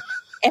not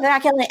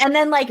killing. And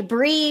then like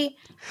Brie,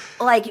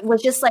 like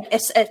was just like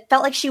it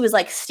felt like she was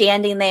like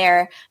standing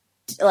there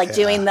like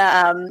doing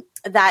the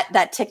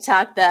that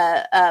TikTok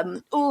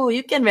ooh,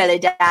 you can really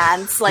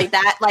dance like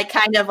that, like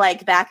kind of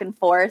like back and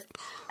forth.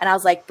 And I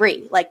was like,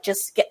 Brie, like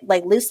just get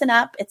like loosen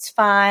up, it's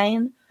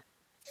fine,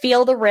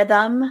 feel the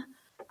rhythm.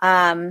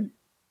 Yeah,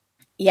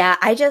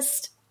 I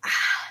just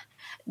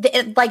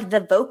like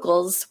the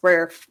vocals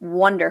were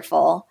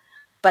wonderful,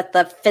 but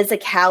the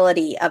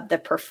physicality of the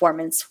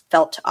performance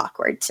felt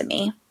awkward to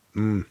me.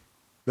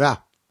 Yeah.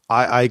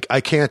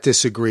 I can't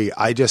disagree.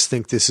 I just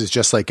think this is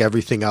just like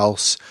everything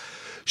else.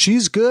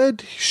 She's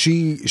good.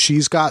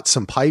 She's got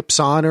some pipes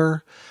on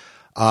her.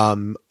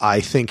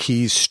 I think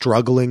he's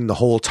struggling the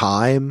whole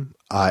time.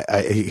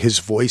 His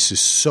voice is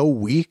so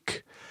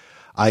weak.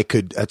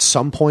 At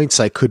some points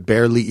I could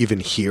barely even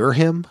hear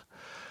him.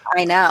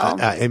 I know.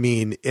 I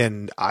mean,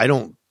 and I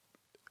don't,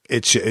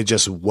 it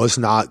just was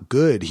not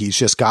good. He's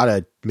just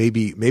got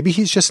maybe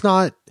he's just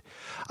not,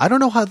 I don't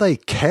know how they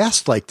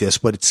cast like this,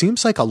 but it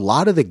seems like a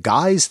lot of the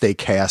guys they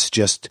cast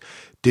just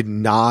did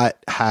not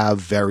have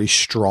very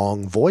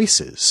strong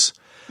voices.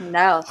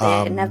 No,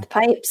 they didn't have the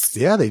pipes.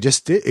 Yeah, they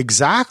just did.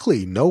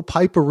 Exactly. No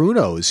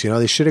piperunos.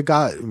 They should have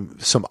got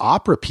some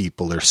opera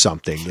people or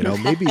something.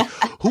 Maybe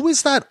who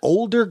was that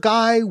older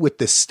guy with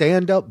the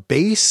stand-up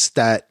bass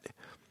that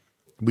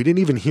we didn't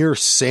even hear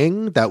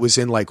sing that was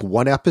in like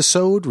one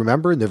episode?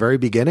 Remember in the very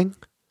beginning?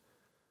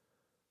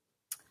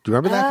 Do you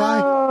remember that guy?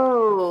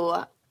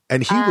 Oh.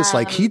 And he was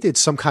like, he did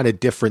some kind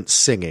of different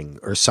singing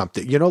or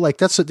something. Like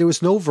there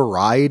was no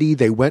variety.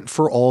 They went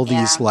for all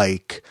these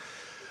like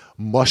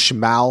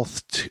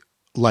mush-mouthed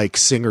like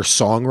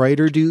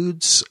singer-songwriter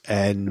dudes,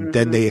 and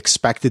then they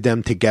expected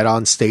them to get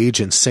on stage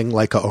and sing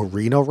like a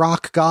arena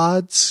rock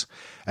gods,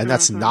 and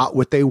that's not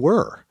what they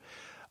were.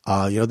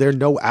 They're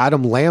no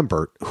Adam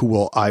Lambert,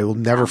 I will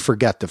never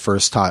forget the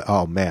first time.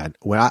 Oh man,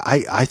 when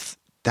I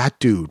that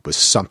dude was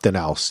something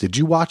else. Did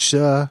you watch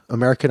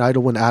American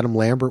Idol when Adam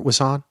Lambert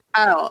was on?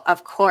 Oh,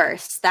 of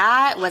course.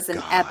 That was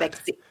an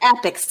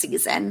epic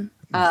season.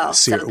 Oh,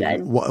 so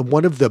good.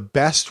 One of the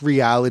best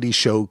reality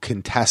show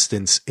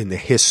contestants in the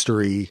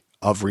history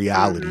of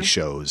reality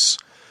shows.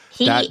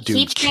 That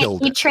dude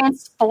killed it. He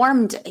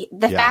transformed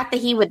the fact that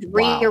he would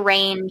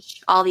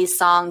rearrange all these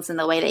songs in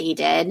the way that he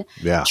did.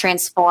 Yeah.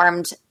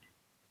 Transformed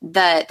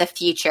the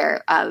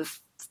future of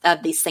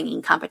the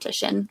singing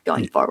competition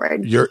going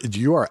forward.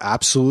 You are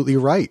absolutely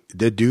right.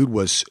 The dude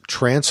was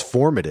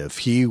transformative.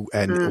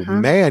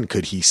 Man,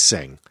 could he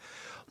sing.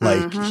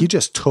 Like he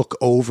just took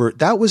over.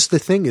 That was the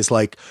thing, is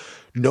like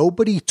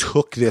nobody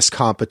took this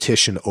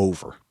competition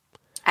over.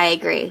 I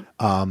agree.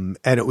 And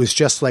it was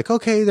just like,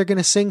 okay, they're going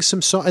to sing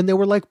some song, and they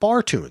were like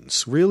bar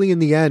tunes. Really, in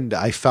the end,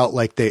 I felt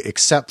like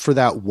except for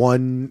that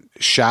one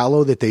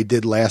Shallow that they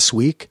did last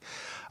week,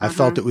 I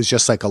felt it was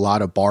just like a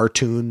lot of bar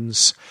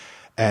tunes.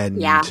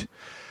 And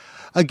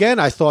again,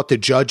 I thought the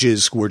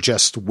judges were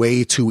just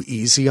way too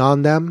easy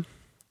on them.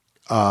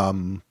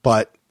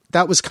 But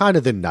that was kind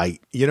of the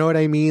night. You know what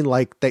I mean?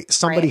 Like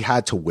somebody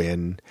had to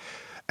win,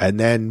 and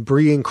then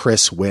Bree and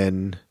Chris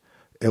win.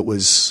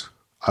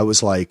 I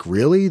was like,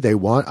 really? They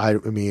won? I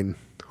mean,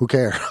 who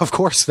cares? Of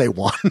course they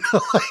won.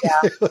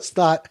 It was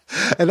not.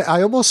 And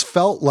I almost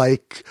felt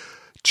like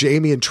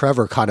Jamie and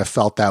Trevor kind of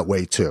felt that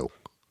way too.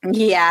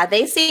 Yeah,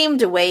 they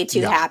seemed way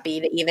too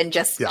happy to even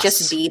just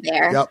be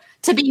there.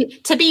 To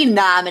be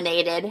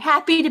nominated.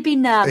 Happy to be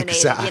nominated.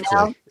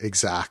 Exactly.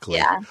 Exactly.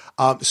 Yeah.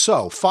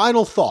 So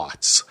final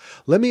thoughts.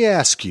 Let me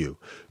ask you,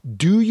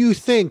 do you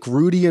think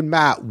Rudy and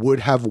Matt would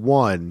have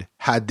won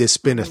had this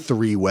been a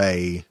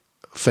 3-way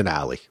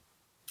finale?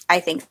 I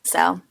think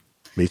so.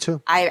 Me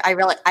too. I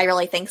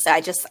really think so.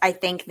 I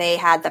think they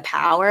had the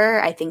power.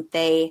 I think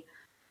they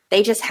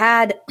just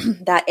had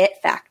that it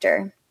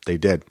factor. They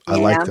did. I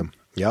liked them.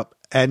 Yep.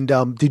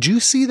 And did you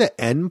see the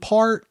end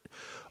part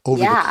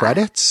over the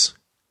credits?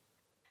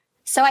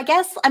 So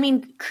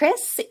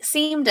Chris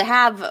seemed to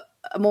have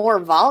more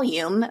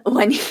volume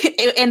when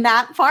in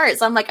that part.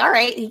 So I'm like, all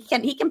right,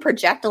 he can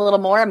project a little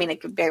more. I mean,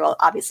 it could very well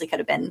obviously could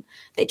have been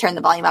they turned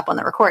the volume up on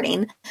the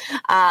recording,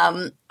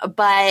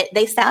 but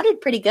they sounded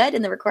pretty good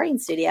in the recording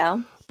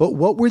studio. But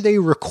what were they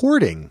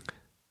recording?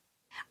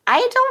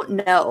 I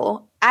don't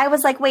know. I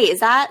was like, wait,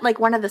 is that like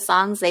one of the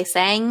songs they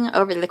sang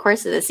over the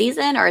course of the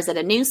season, or is it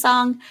a new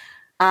song?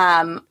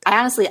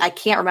 I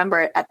can't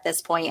remember it at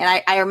this point.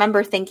 And I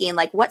remember thinking,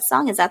 like, what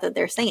song is that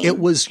they're singing? It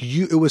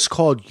was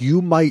called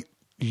You Might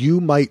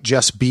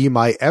Just Be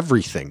My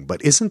Everything.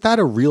 But isn't that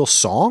a real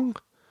song?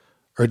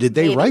 Or did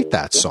they write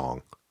that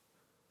song?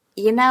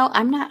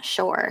 I'm not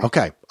sure.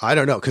 Okay. I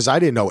don't know, because I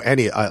didn't know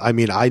any. I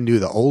mean, I knew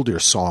the older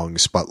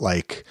songs, but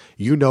like,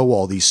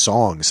 all these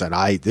songs. And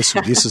this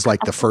is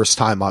like the first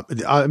time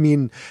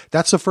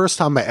that's the first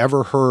time I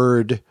ever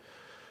heard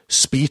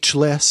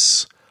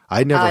Speechless.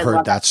 I never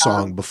heard that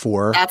song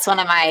before. That's one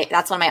of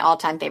my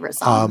all-time favorite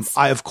songs.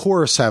 I of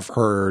course have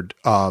heard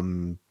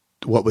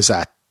what was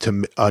that?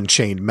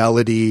 Unchained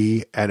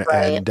Melody and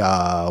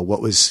what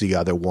was the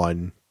other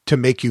one? To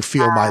Make You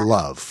Feel My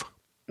Love.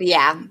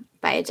 Yeah,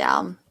 by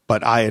Adele.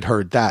 But I had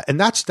heard that, and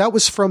that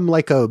was from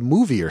like a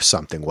movie or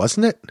something,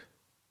 wasn't it?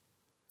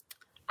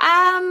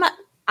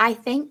 I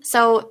think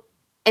so.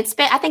 I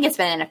think it's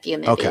been in a few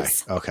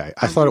movies. Okay.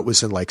 I thought it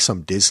was in like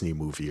some Disney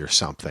movie or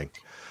something.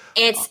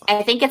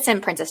 I think it's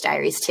in Princess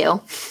Diaries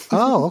too.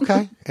 Oh,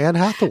 okay. Anne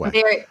Hathaway.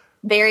 Very,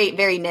 very,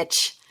 very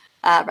niche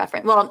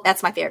reference. Well,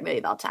 that's my favorite movie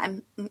of all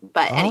time.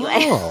 But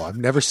anyway. Oh, I've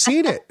never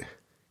seen it.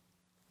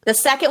 The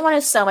second one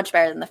is so much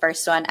better than the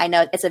first one. I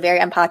know it's a very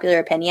unpopular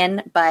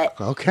opinion, but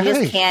you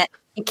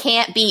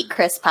can't beat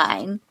Chris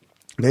Pine.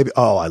 Maybe.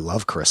 Oh, I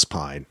love Chris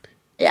Pine.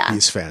 Yeah.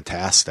 He's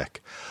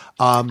fantastic.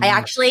 I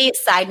actually,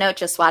 side note,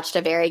 just watched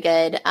a very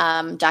good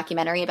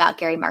documentary about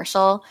Gary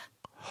Marshall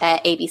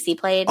that ABC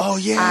played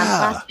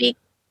last week.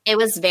 It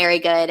was very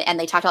good. And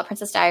they talked about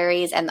Princess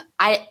Diaries, and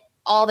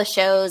all the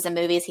shows and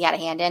movies he had a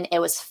hand in. It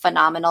was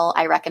phenomenal.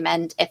 I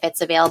recommend, if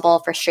it's available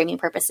for streaming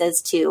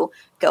purposes, to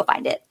go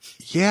find it.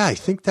 Yeah, I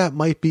think that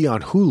might be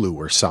on Hulu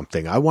or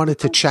something. I wanted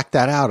to check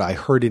that out. I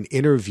heard an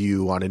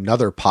interview on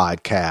another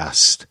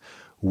podcast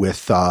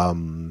with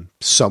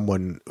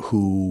someone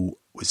who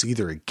was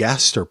either a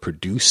guest or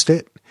produced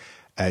it.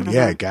 And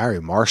yeah, Gary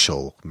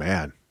Marshall,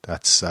 man,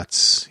 that's he's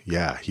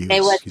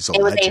a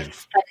legend. It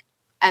was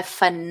a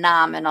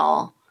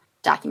phenomenal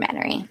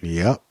documentary.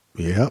 Yep.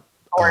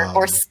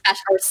 Or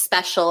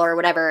special or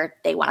whatever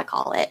they want to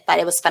call it, but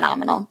it was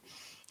phenomenal.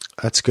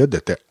 That's good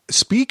that they're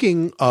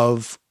speaking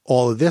of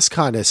all of this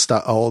kind of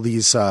stuff, all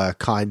these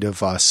kind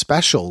of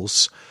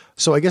specials.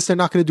 So I guess they're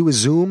not going to do a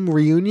Zoom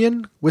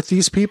reunion with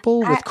these people,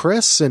 with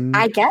Chris and.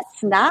 I guess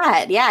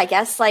not. Yeah, I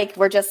guess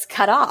we're just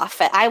cut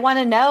off. I want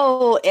to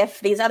know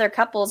if these other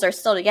couples are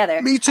still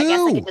together. Me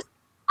too.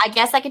 I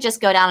guess I could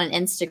just go down an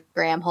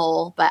Instagram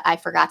hole, but I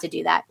forgot to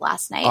do that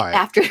last night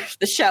after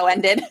the show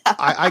ended.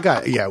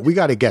 We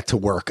got to get to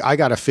work. I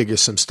got to figure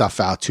some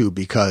stuff out too,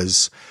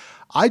 because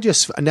I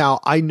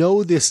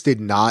know this did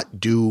not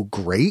do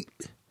great.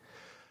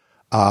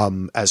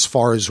 As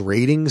far as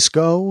ratings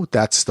go,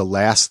 that's the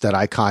last that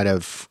I kind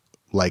of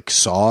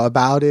saw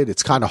about it.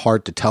 It's kind of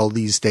hard to tell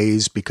these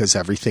days because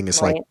everything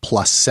is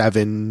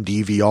 +7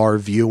 DVR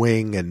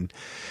viewing, and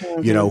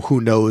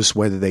who knows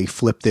whether they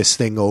flip this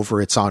thing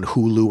over, it's on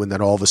Hulu, and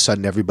then all of a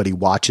sudden everybody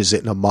watches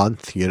it in a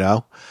month,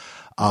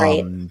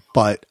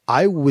 But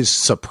I was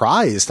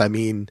surprised. I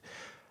mean,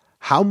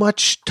 how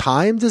much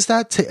time does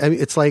that take? I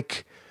mean, it's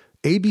like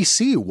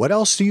ABC. What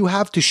else do you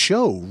have to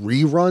show?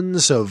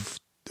 Reruns of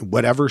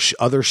whatever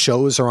other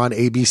shows are on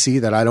ABC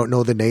that I don't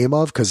know the name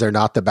of because they're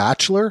not The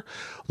Bachelor.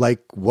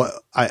 What?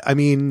 I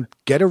mean,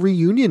 get a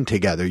reunion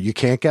together. You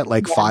can't get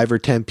 5 or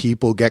 10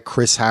 people, get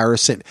Chris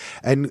Harrison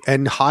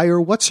and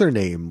hire what's her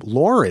name,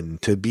 Lauren,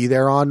 to be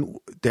there on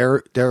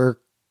they're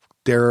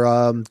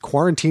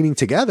quarantining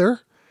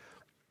together.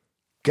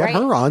 Get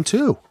her on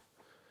too.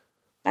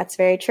 That's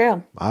very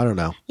true. I don't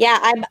know. Yeah,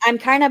 I'm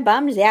kind of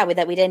bummed. Yeah,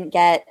 that we didn't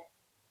get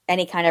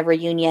any kind of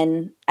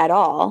reunion at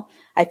all.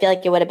 I feel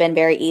like it would have been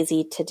very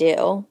easy to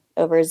do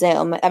over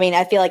Zoom. I mean,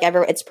 I feel like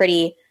it's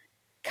pretty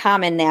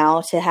common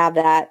now to have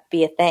that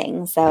be a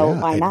thing. So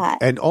why not?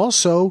 And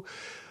also,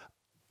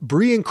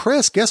 Bree and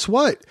Chris, guess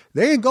what?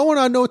 They ain't going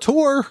on no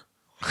tour.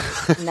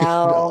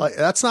 No,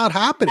 that's not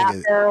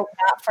happening. Not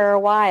for a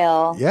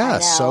while. Yeah.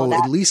 So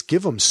at least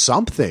give them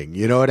something.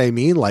 You know what I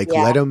mean? Let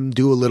them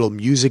do a little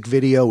music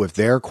video if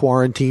they're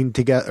quarantined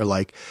together.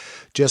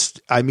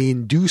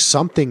 Do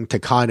something to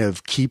kind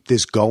of keep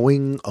this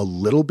going a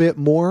little bit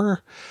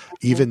more,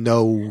 even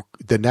though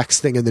the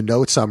next thing in the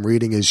notes I'm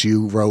reading is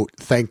you wrote,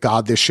 "Thank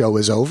God this show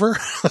is over."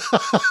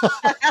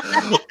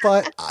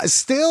 But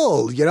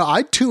still,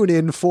 I'd tune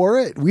in for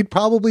it. We'd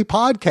probably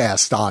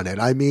podcast on it.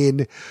 I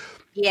mean,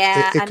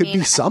 it could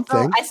be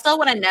something. I still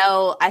want to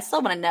know. I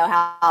still want to know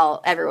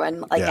how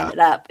everyone ended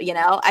up.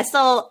 I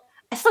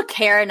still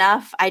care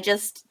enough. I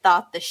just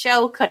thought the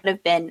show could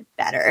have been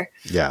better.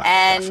 Yeah,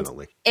 and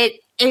definitely.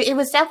 It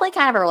was definitely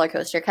kind of a roller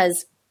coaster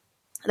because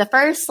the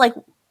first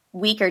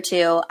week or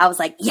two, I was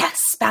like,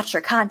 yes,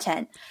 Bachelor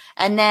content.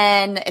 And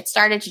then it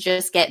started to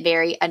just get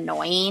very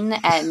annoying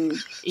and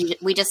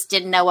we just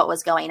didn't know what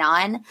was going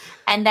on.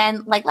 And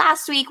then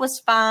last week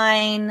was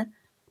fine.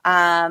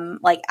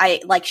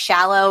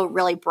 Shallow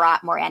really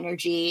brought more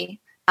energy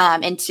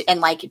into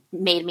and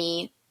made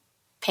me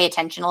pay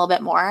attention a little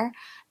bit more.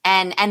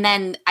 And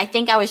then I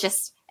think I was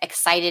just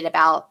excited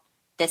about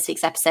this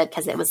week's episode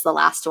because it was the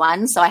last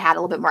one. So I had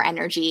a little bit more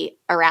energy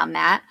around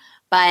that,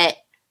 but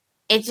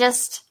it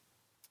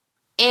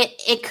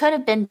could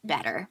have been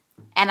better.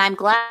 And I'm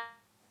glad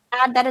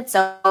that it's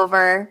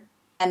over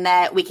and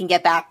that we can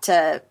get back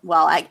to,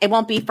 it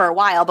won't be for a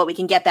while, but we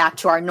can get back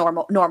to our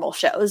normal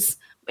shows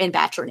in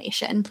Bachelor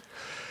Nation.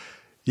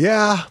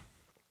 Yeah.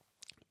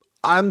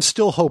 I'm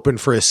still hoping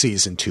for a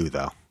season 2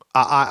 though.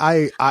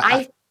 I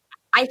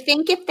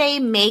think if they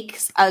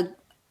make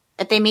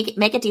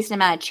a decent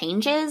amount of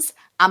changes,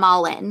 I'm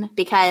all in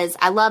because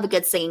I love a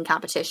good singing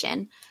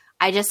competition.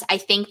 I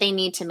think they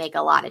need to make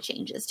a lot of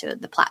changes to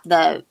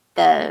the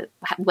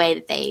way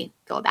that they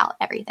go about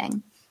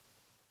everything.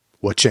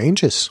 What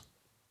changes?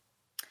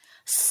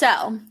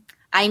 So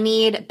I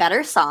need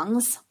better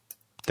songs.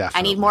 Definitely.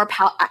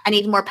 I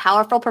need more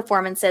powerful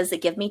performances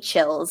that give me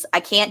chills. I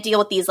can't deal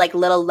with these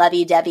little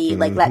lovey-dovey,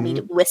 let me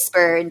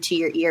whisper into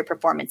your ear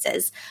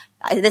performances.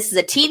 This is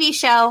a TV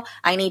show.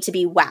 I need to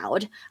be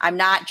wowed. I'm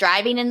not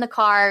driving in the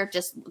car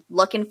just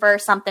looking for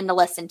something to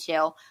listen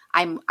to.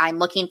 I'm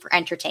looking for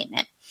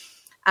entertainment.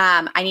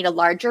 I need a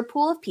larger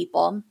pool of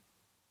people.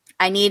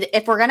 I need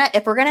if we're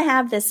gonna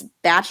have this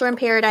Bachelor in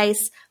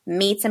Paradise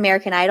meets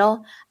American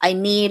Idol, I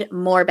need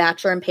more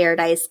Bachelor in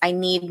Paradise. I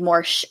need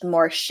more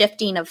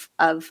shifting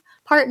of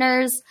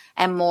partners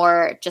and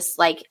more just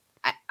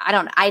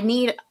I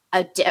need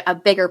a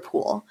bigger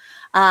pool,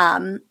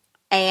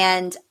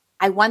 and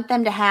I want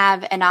them to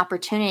have an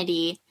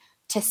opportunity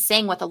to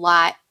sing with a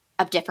lot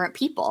of different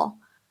people.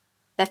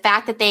 The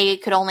fact that they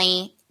could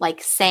only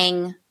like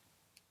saying,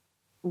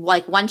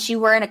 like, once you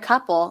were in a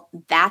couple,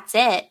 that's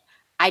it.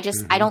 I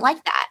don't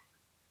like that.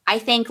 I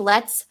think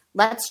let's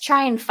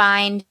try and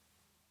find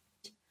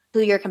who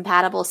you're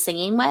compatible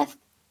singing with,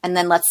 and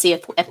then let's see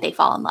if they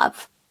fall in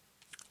love.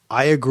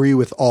 I agree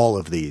with all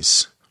of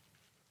these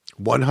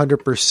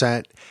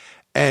 100%.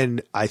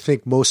 And I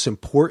think most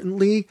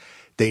importantly,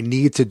 they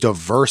need to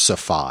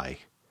diversify,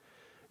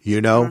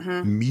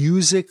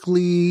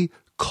 musically,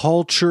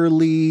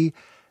 culturally,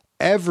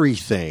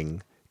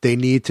 everything. They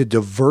need to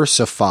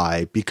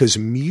diversify because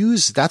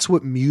that's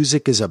what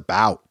music is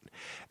about.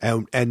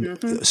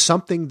 And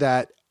something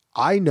that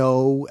I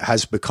know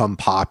has become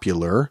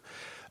popular,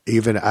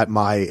 even at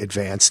my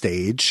advanced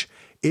age,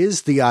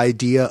 is the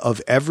idea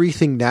of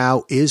everything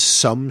now is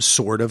some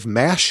sort of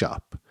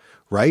mashup,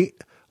 right?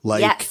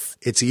 Like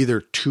it's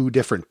either two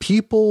different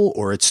people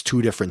or it's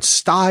two different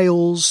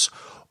styles,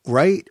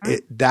 right?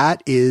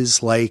 That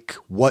is like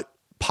what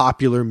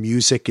popular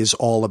music is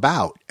all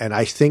about. And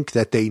I think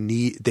that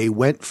they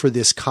went for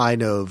this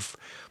kind of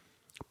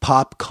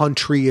pop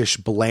country-ish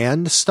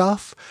bland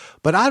stuff,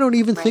 but I don't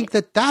even think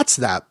that that's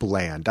that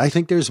bland. I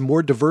think there's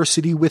more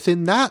diversity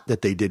within that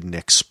they didn't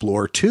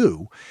explore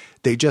too.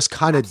 They just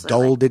kind of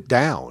dulled it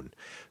down.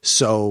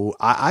 So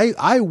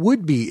I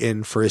would be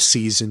in for a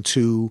season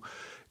 2.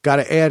 Got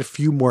to add a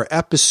few more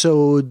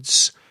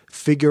episodes,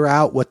 figure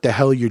out what the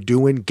hell you're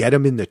doing, get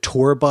them in the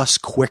tour bus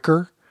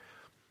quicker.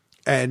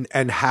 And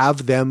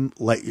have them,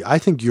 like, I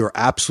think you're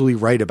absolutely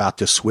right about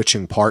the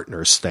switching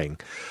partners thing,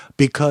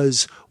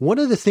 because one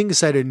of the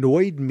things that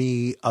annoyed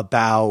me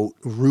about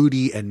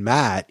Rudy and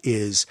Matt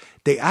is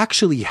they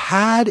actually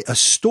had a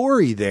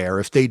story there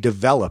if they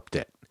developed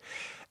it.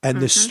 And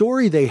the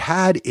story they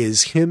had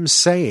is him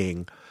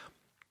saying,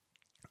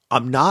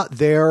 I'm not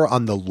there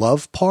on the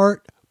love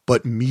part,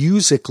 but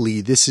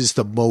musically, this is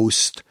the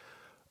most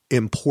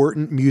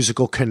important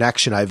musical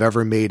connection I've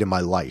ever made in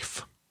my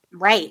life.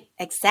 Right,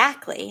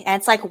 exactly. And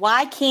it's like,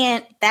 why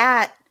can't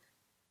that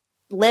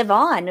live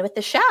on with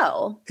the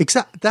show?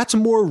 Exactly.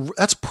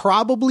 That's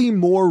probably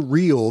more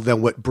real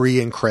than what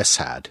Brie and Chris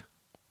had.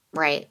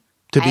 Right.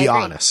 To be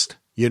honest,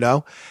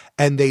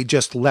 and they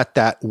just let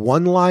that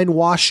one line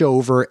wash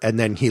over and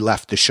then he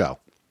left the show.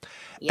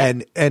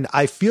 Yep. And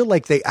I feel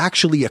like they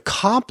actually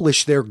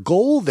accomplished their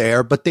goal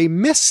there, but they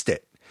missed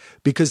it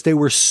because they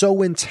were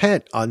so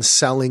intent on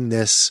selling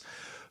this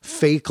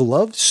fake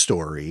love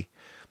story.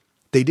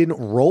 They didn't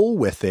roll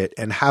with it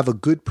and have a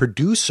good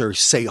producer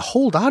say,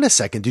 hold on a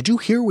second. Did you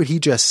hear what he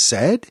just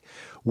said?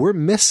 We're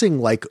missing,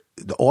 like,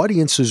 the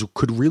audiences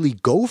could really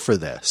go for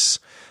this.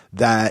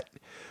 That,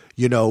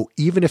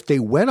 even if they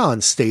went on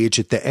stage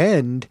at the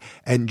end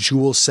and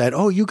Jules said,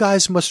 oh, you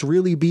guys must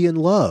really be in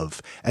love.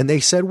 And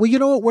they said, well, you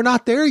know what? We're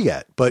not there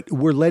yet, but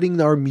we're letting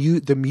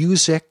the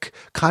music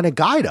kind of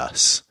guide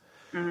us.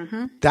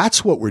 Mm-hmm.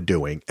 That's what we're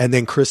doing. And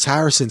then Chris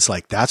Harrison's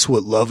like, that's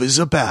what love is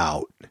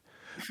about.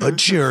 A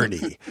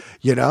journey,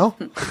 The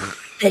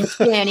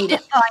journey to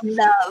find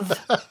love.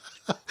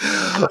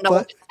 I don't know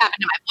what just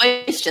happened to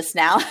my voice just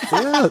now.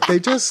 Yeah, they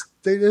just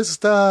it's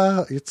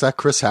that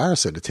Chris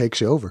Harrison. It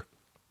takes you over.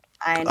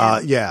 I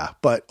know. Yeah,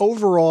 but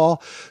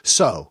overall,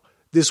 so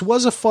this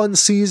was a fun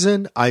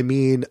season. I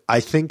mean, I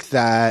think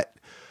that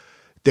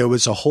there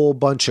was a whole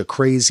bunch of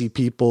crazy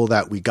people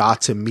that we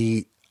got to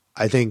meet.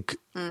 I think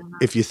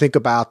if you think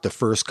about the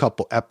first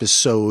couple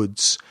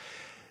episodes,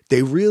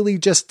 they really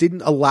just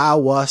didn't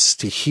allow us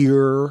to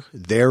hear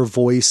their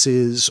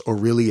voices or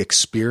really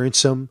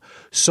experience them,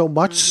 so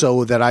much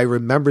so that I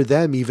remember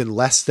them even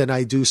less than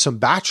I do some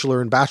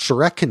Bachelor and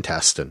Bachelorette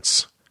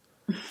contestants.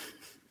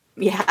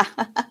 Yeah,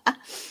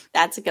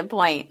 that's a good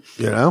point.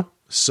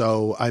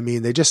 So, I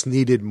mean, they just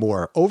needed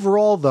more.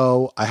 Overall,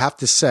 though, I have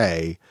to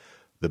say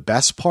the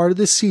best part of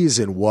the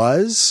season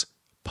was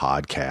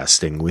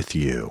podcasting with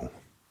you.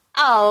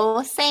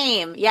 Oh,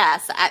 same.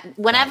 Yes.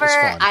 Whenever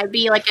I'd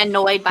be like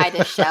annoyed by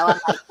this show, I'm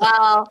like,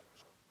 well,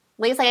 at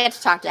least I get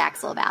to talk to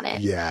Axel about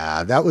it.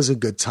 Yeah, that was a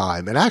good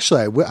time. And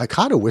actually, I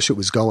kind of wish it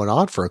was going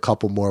on for a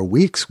couple more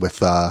weeks with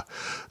the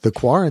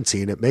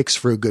quarantine. It makes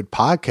for a good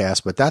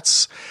podcast, but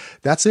that's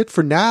it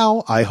for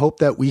now. I hope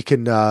that we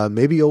can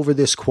maybe over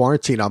this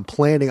quarantine, I'm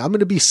going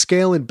to be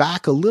scaling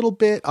back a little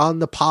bit on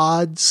the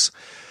pods.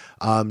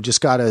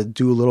 Just got to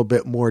do a little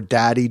bit more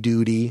daddy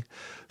duty.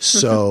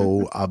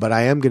 So, but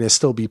I am going to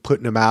still be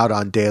putting them out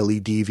on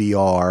daily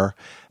DVR.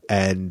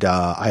 And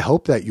I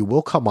hope that you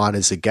will come on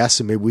as a guest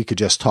and maybe we could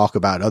just talk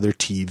about other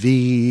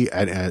TV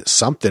and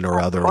something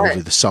or other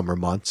over the summer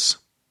months.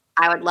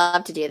 I would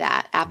love to do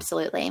that.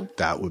 Absolutely.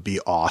 That would be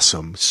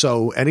awesome.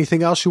 So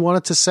anything else you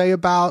wanted to say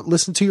about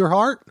Listen to Your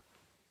Heart?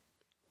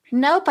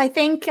 Nope. I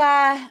think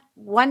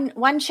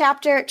one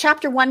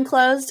chapter 1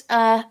 closed,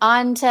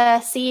 on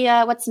to see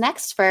what's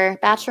next for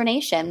Bachelor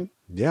Nation.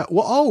 Yeah.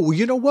 Well,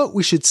 you know what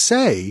we should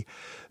say?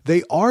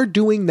 They are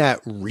doing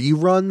that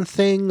rerun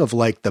thing of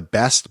like the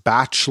Best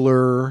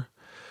Bachelor.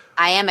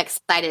 I am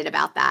excited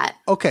about that.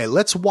 Okay,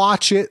 let's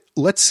watch it.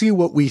 Let's see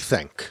what we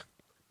think.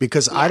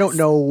 Because I don't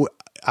know.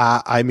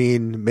 I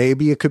mean,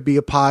 maybe it could be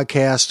a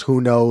podcast. Who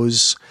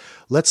knows?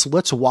 Let's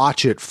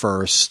watch it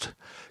first.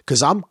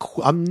 because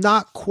I'm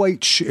not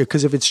quite sure,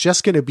 because if it's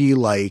just going to be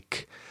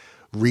like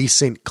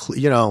recent,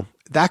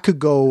 that could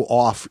go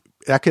off.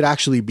 That could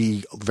actually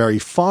be very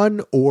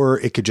fun, or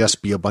it could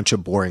just be a bunch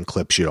of boring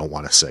clips you don't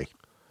want to see.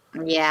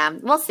 Yeah,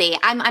 we'll see.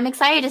 I'm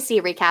excited to see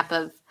a recap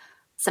of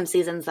some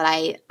seasons that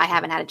I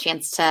haven't had a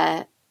chance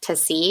to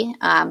see,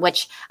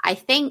 which I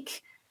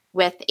think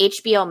with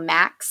HBO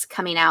Max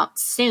coming out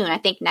soon, I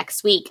think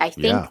next week,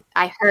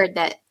 I heard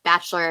that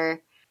Bachelor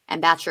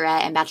and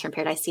Bachelorette and Bachelor in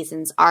Paradise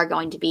seasons are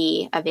going to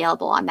be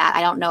available on that.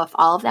 I don't know if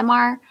all of them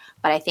are,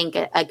 but I think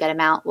a good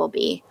amount will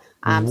be.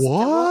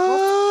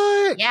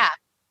 What? Yeah.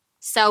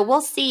 So we'll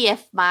see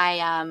if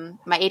my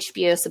my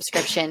HBO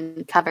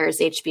subscription covers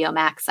HBO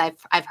Max.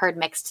 I've heard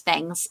mixed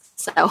things,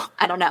 so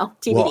I don't know.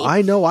 TBD. Well,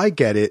 I know I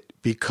get it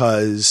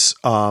because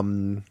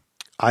I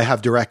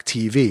have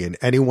DirecTV, and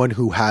anyone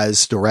who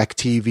has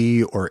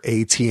DirecTV or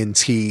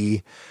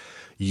AT&T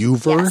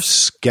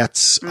Uverse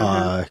gets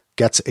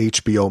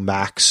HBO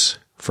Max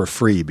for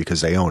free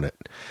because they own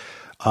it.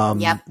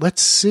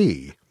 Let's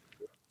see.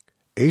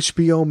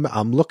 HBO,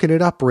 I'm looking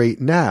it up right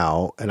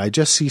now, and I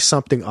just see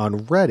something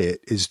on Reddit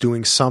is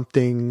doing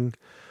something.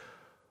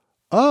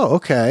 Oh,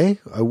 okay.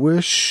 I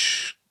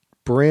wish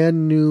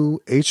brand new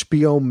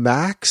HBO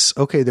Max.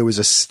 Okay, there was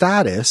a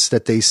status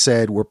that they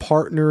said we're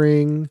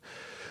partnering.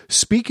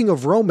 Speaking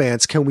of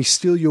romance, can we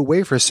steal you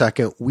away for a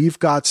second? We've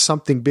got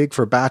something big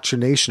for Bachelor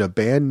Nation, a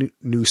brand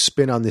new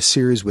spin on this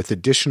series with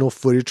additional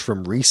footage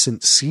from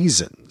recent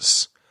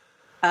seasons.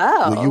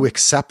 Oh. Will you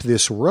accept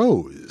this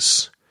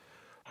rose?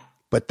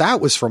 But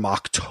that was from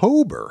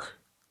October.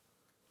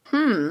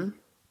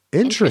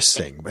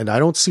 Interesting. And I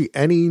don't see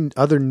any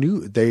other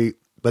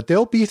but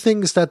there'll be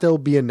things that they'll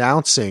be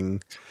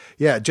announcing.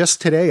 Yeah,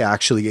 just today,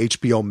 actually,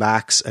 HBO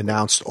Max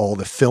announced all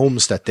the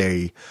films that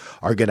they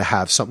are going to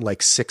have, something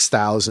like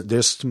 6,000.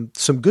 There's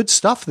some good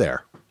stuff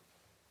there.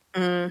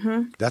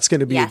 Mm-hmm. That's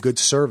going to be a good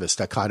service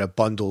that kind of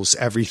bundles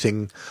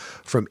everything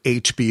from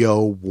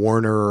HBO,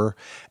 Warner,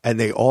 and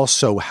they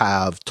also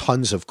have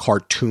tons of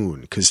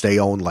cartoon because they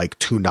own like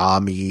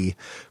Toonami,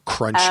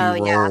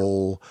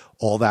 Crunchyroll,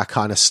 all that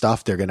kind of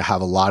stuff. They're going to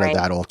have a lot of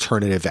that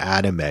alternative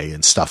anime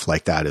and stuff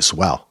like that as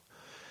well.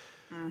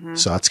 Mm-hmm.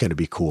 So that's going to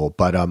be cool.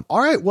 But all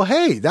right, well,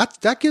 hey,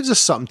 that gives us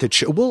something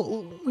to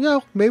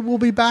well, maybe we'll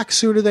be back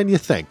sooner than you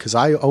think because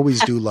I always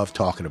do love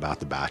talking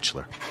about The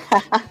Bachelor.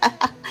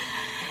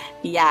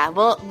 Yeah,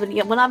 well,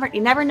 you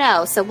never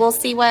know. So we'll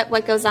see what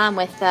goes on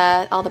with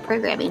all the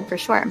programming for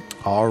sure.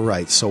 All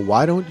right. So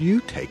why don't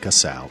you take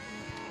us out?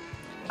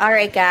 All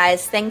right,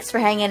 guys. Thanks for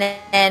hanging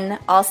in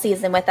all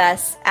season with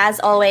us. As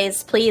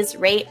always, please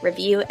rate,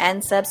 review,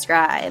 and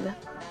subscribe.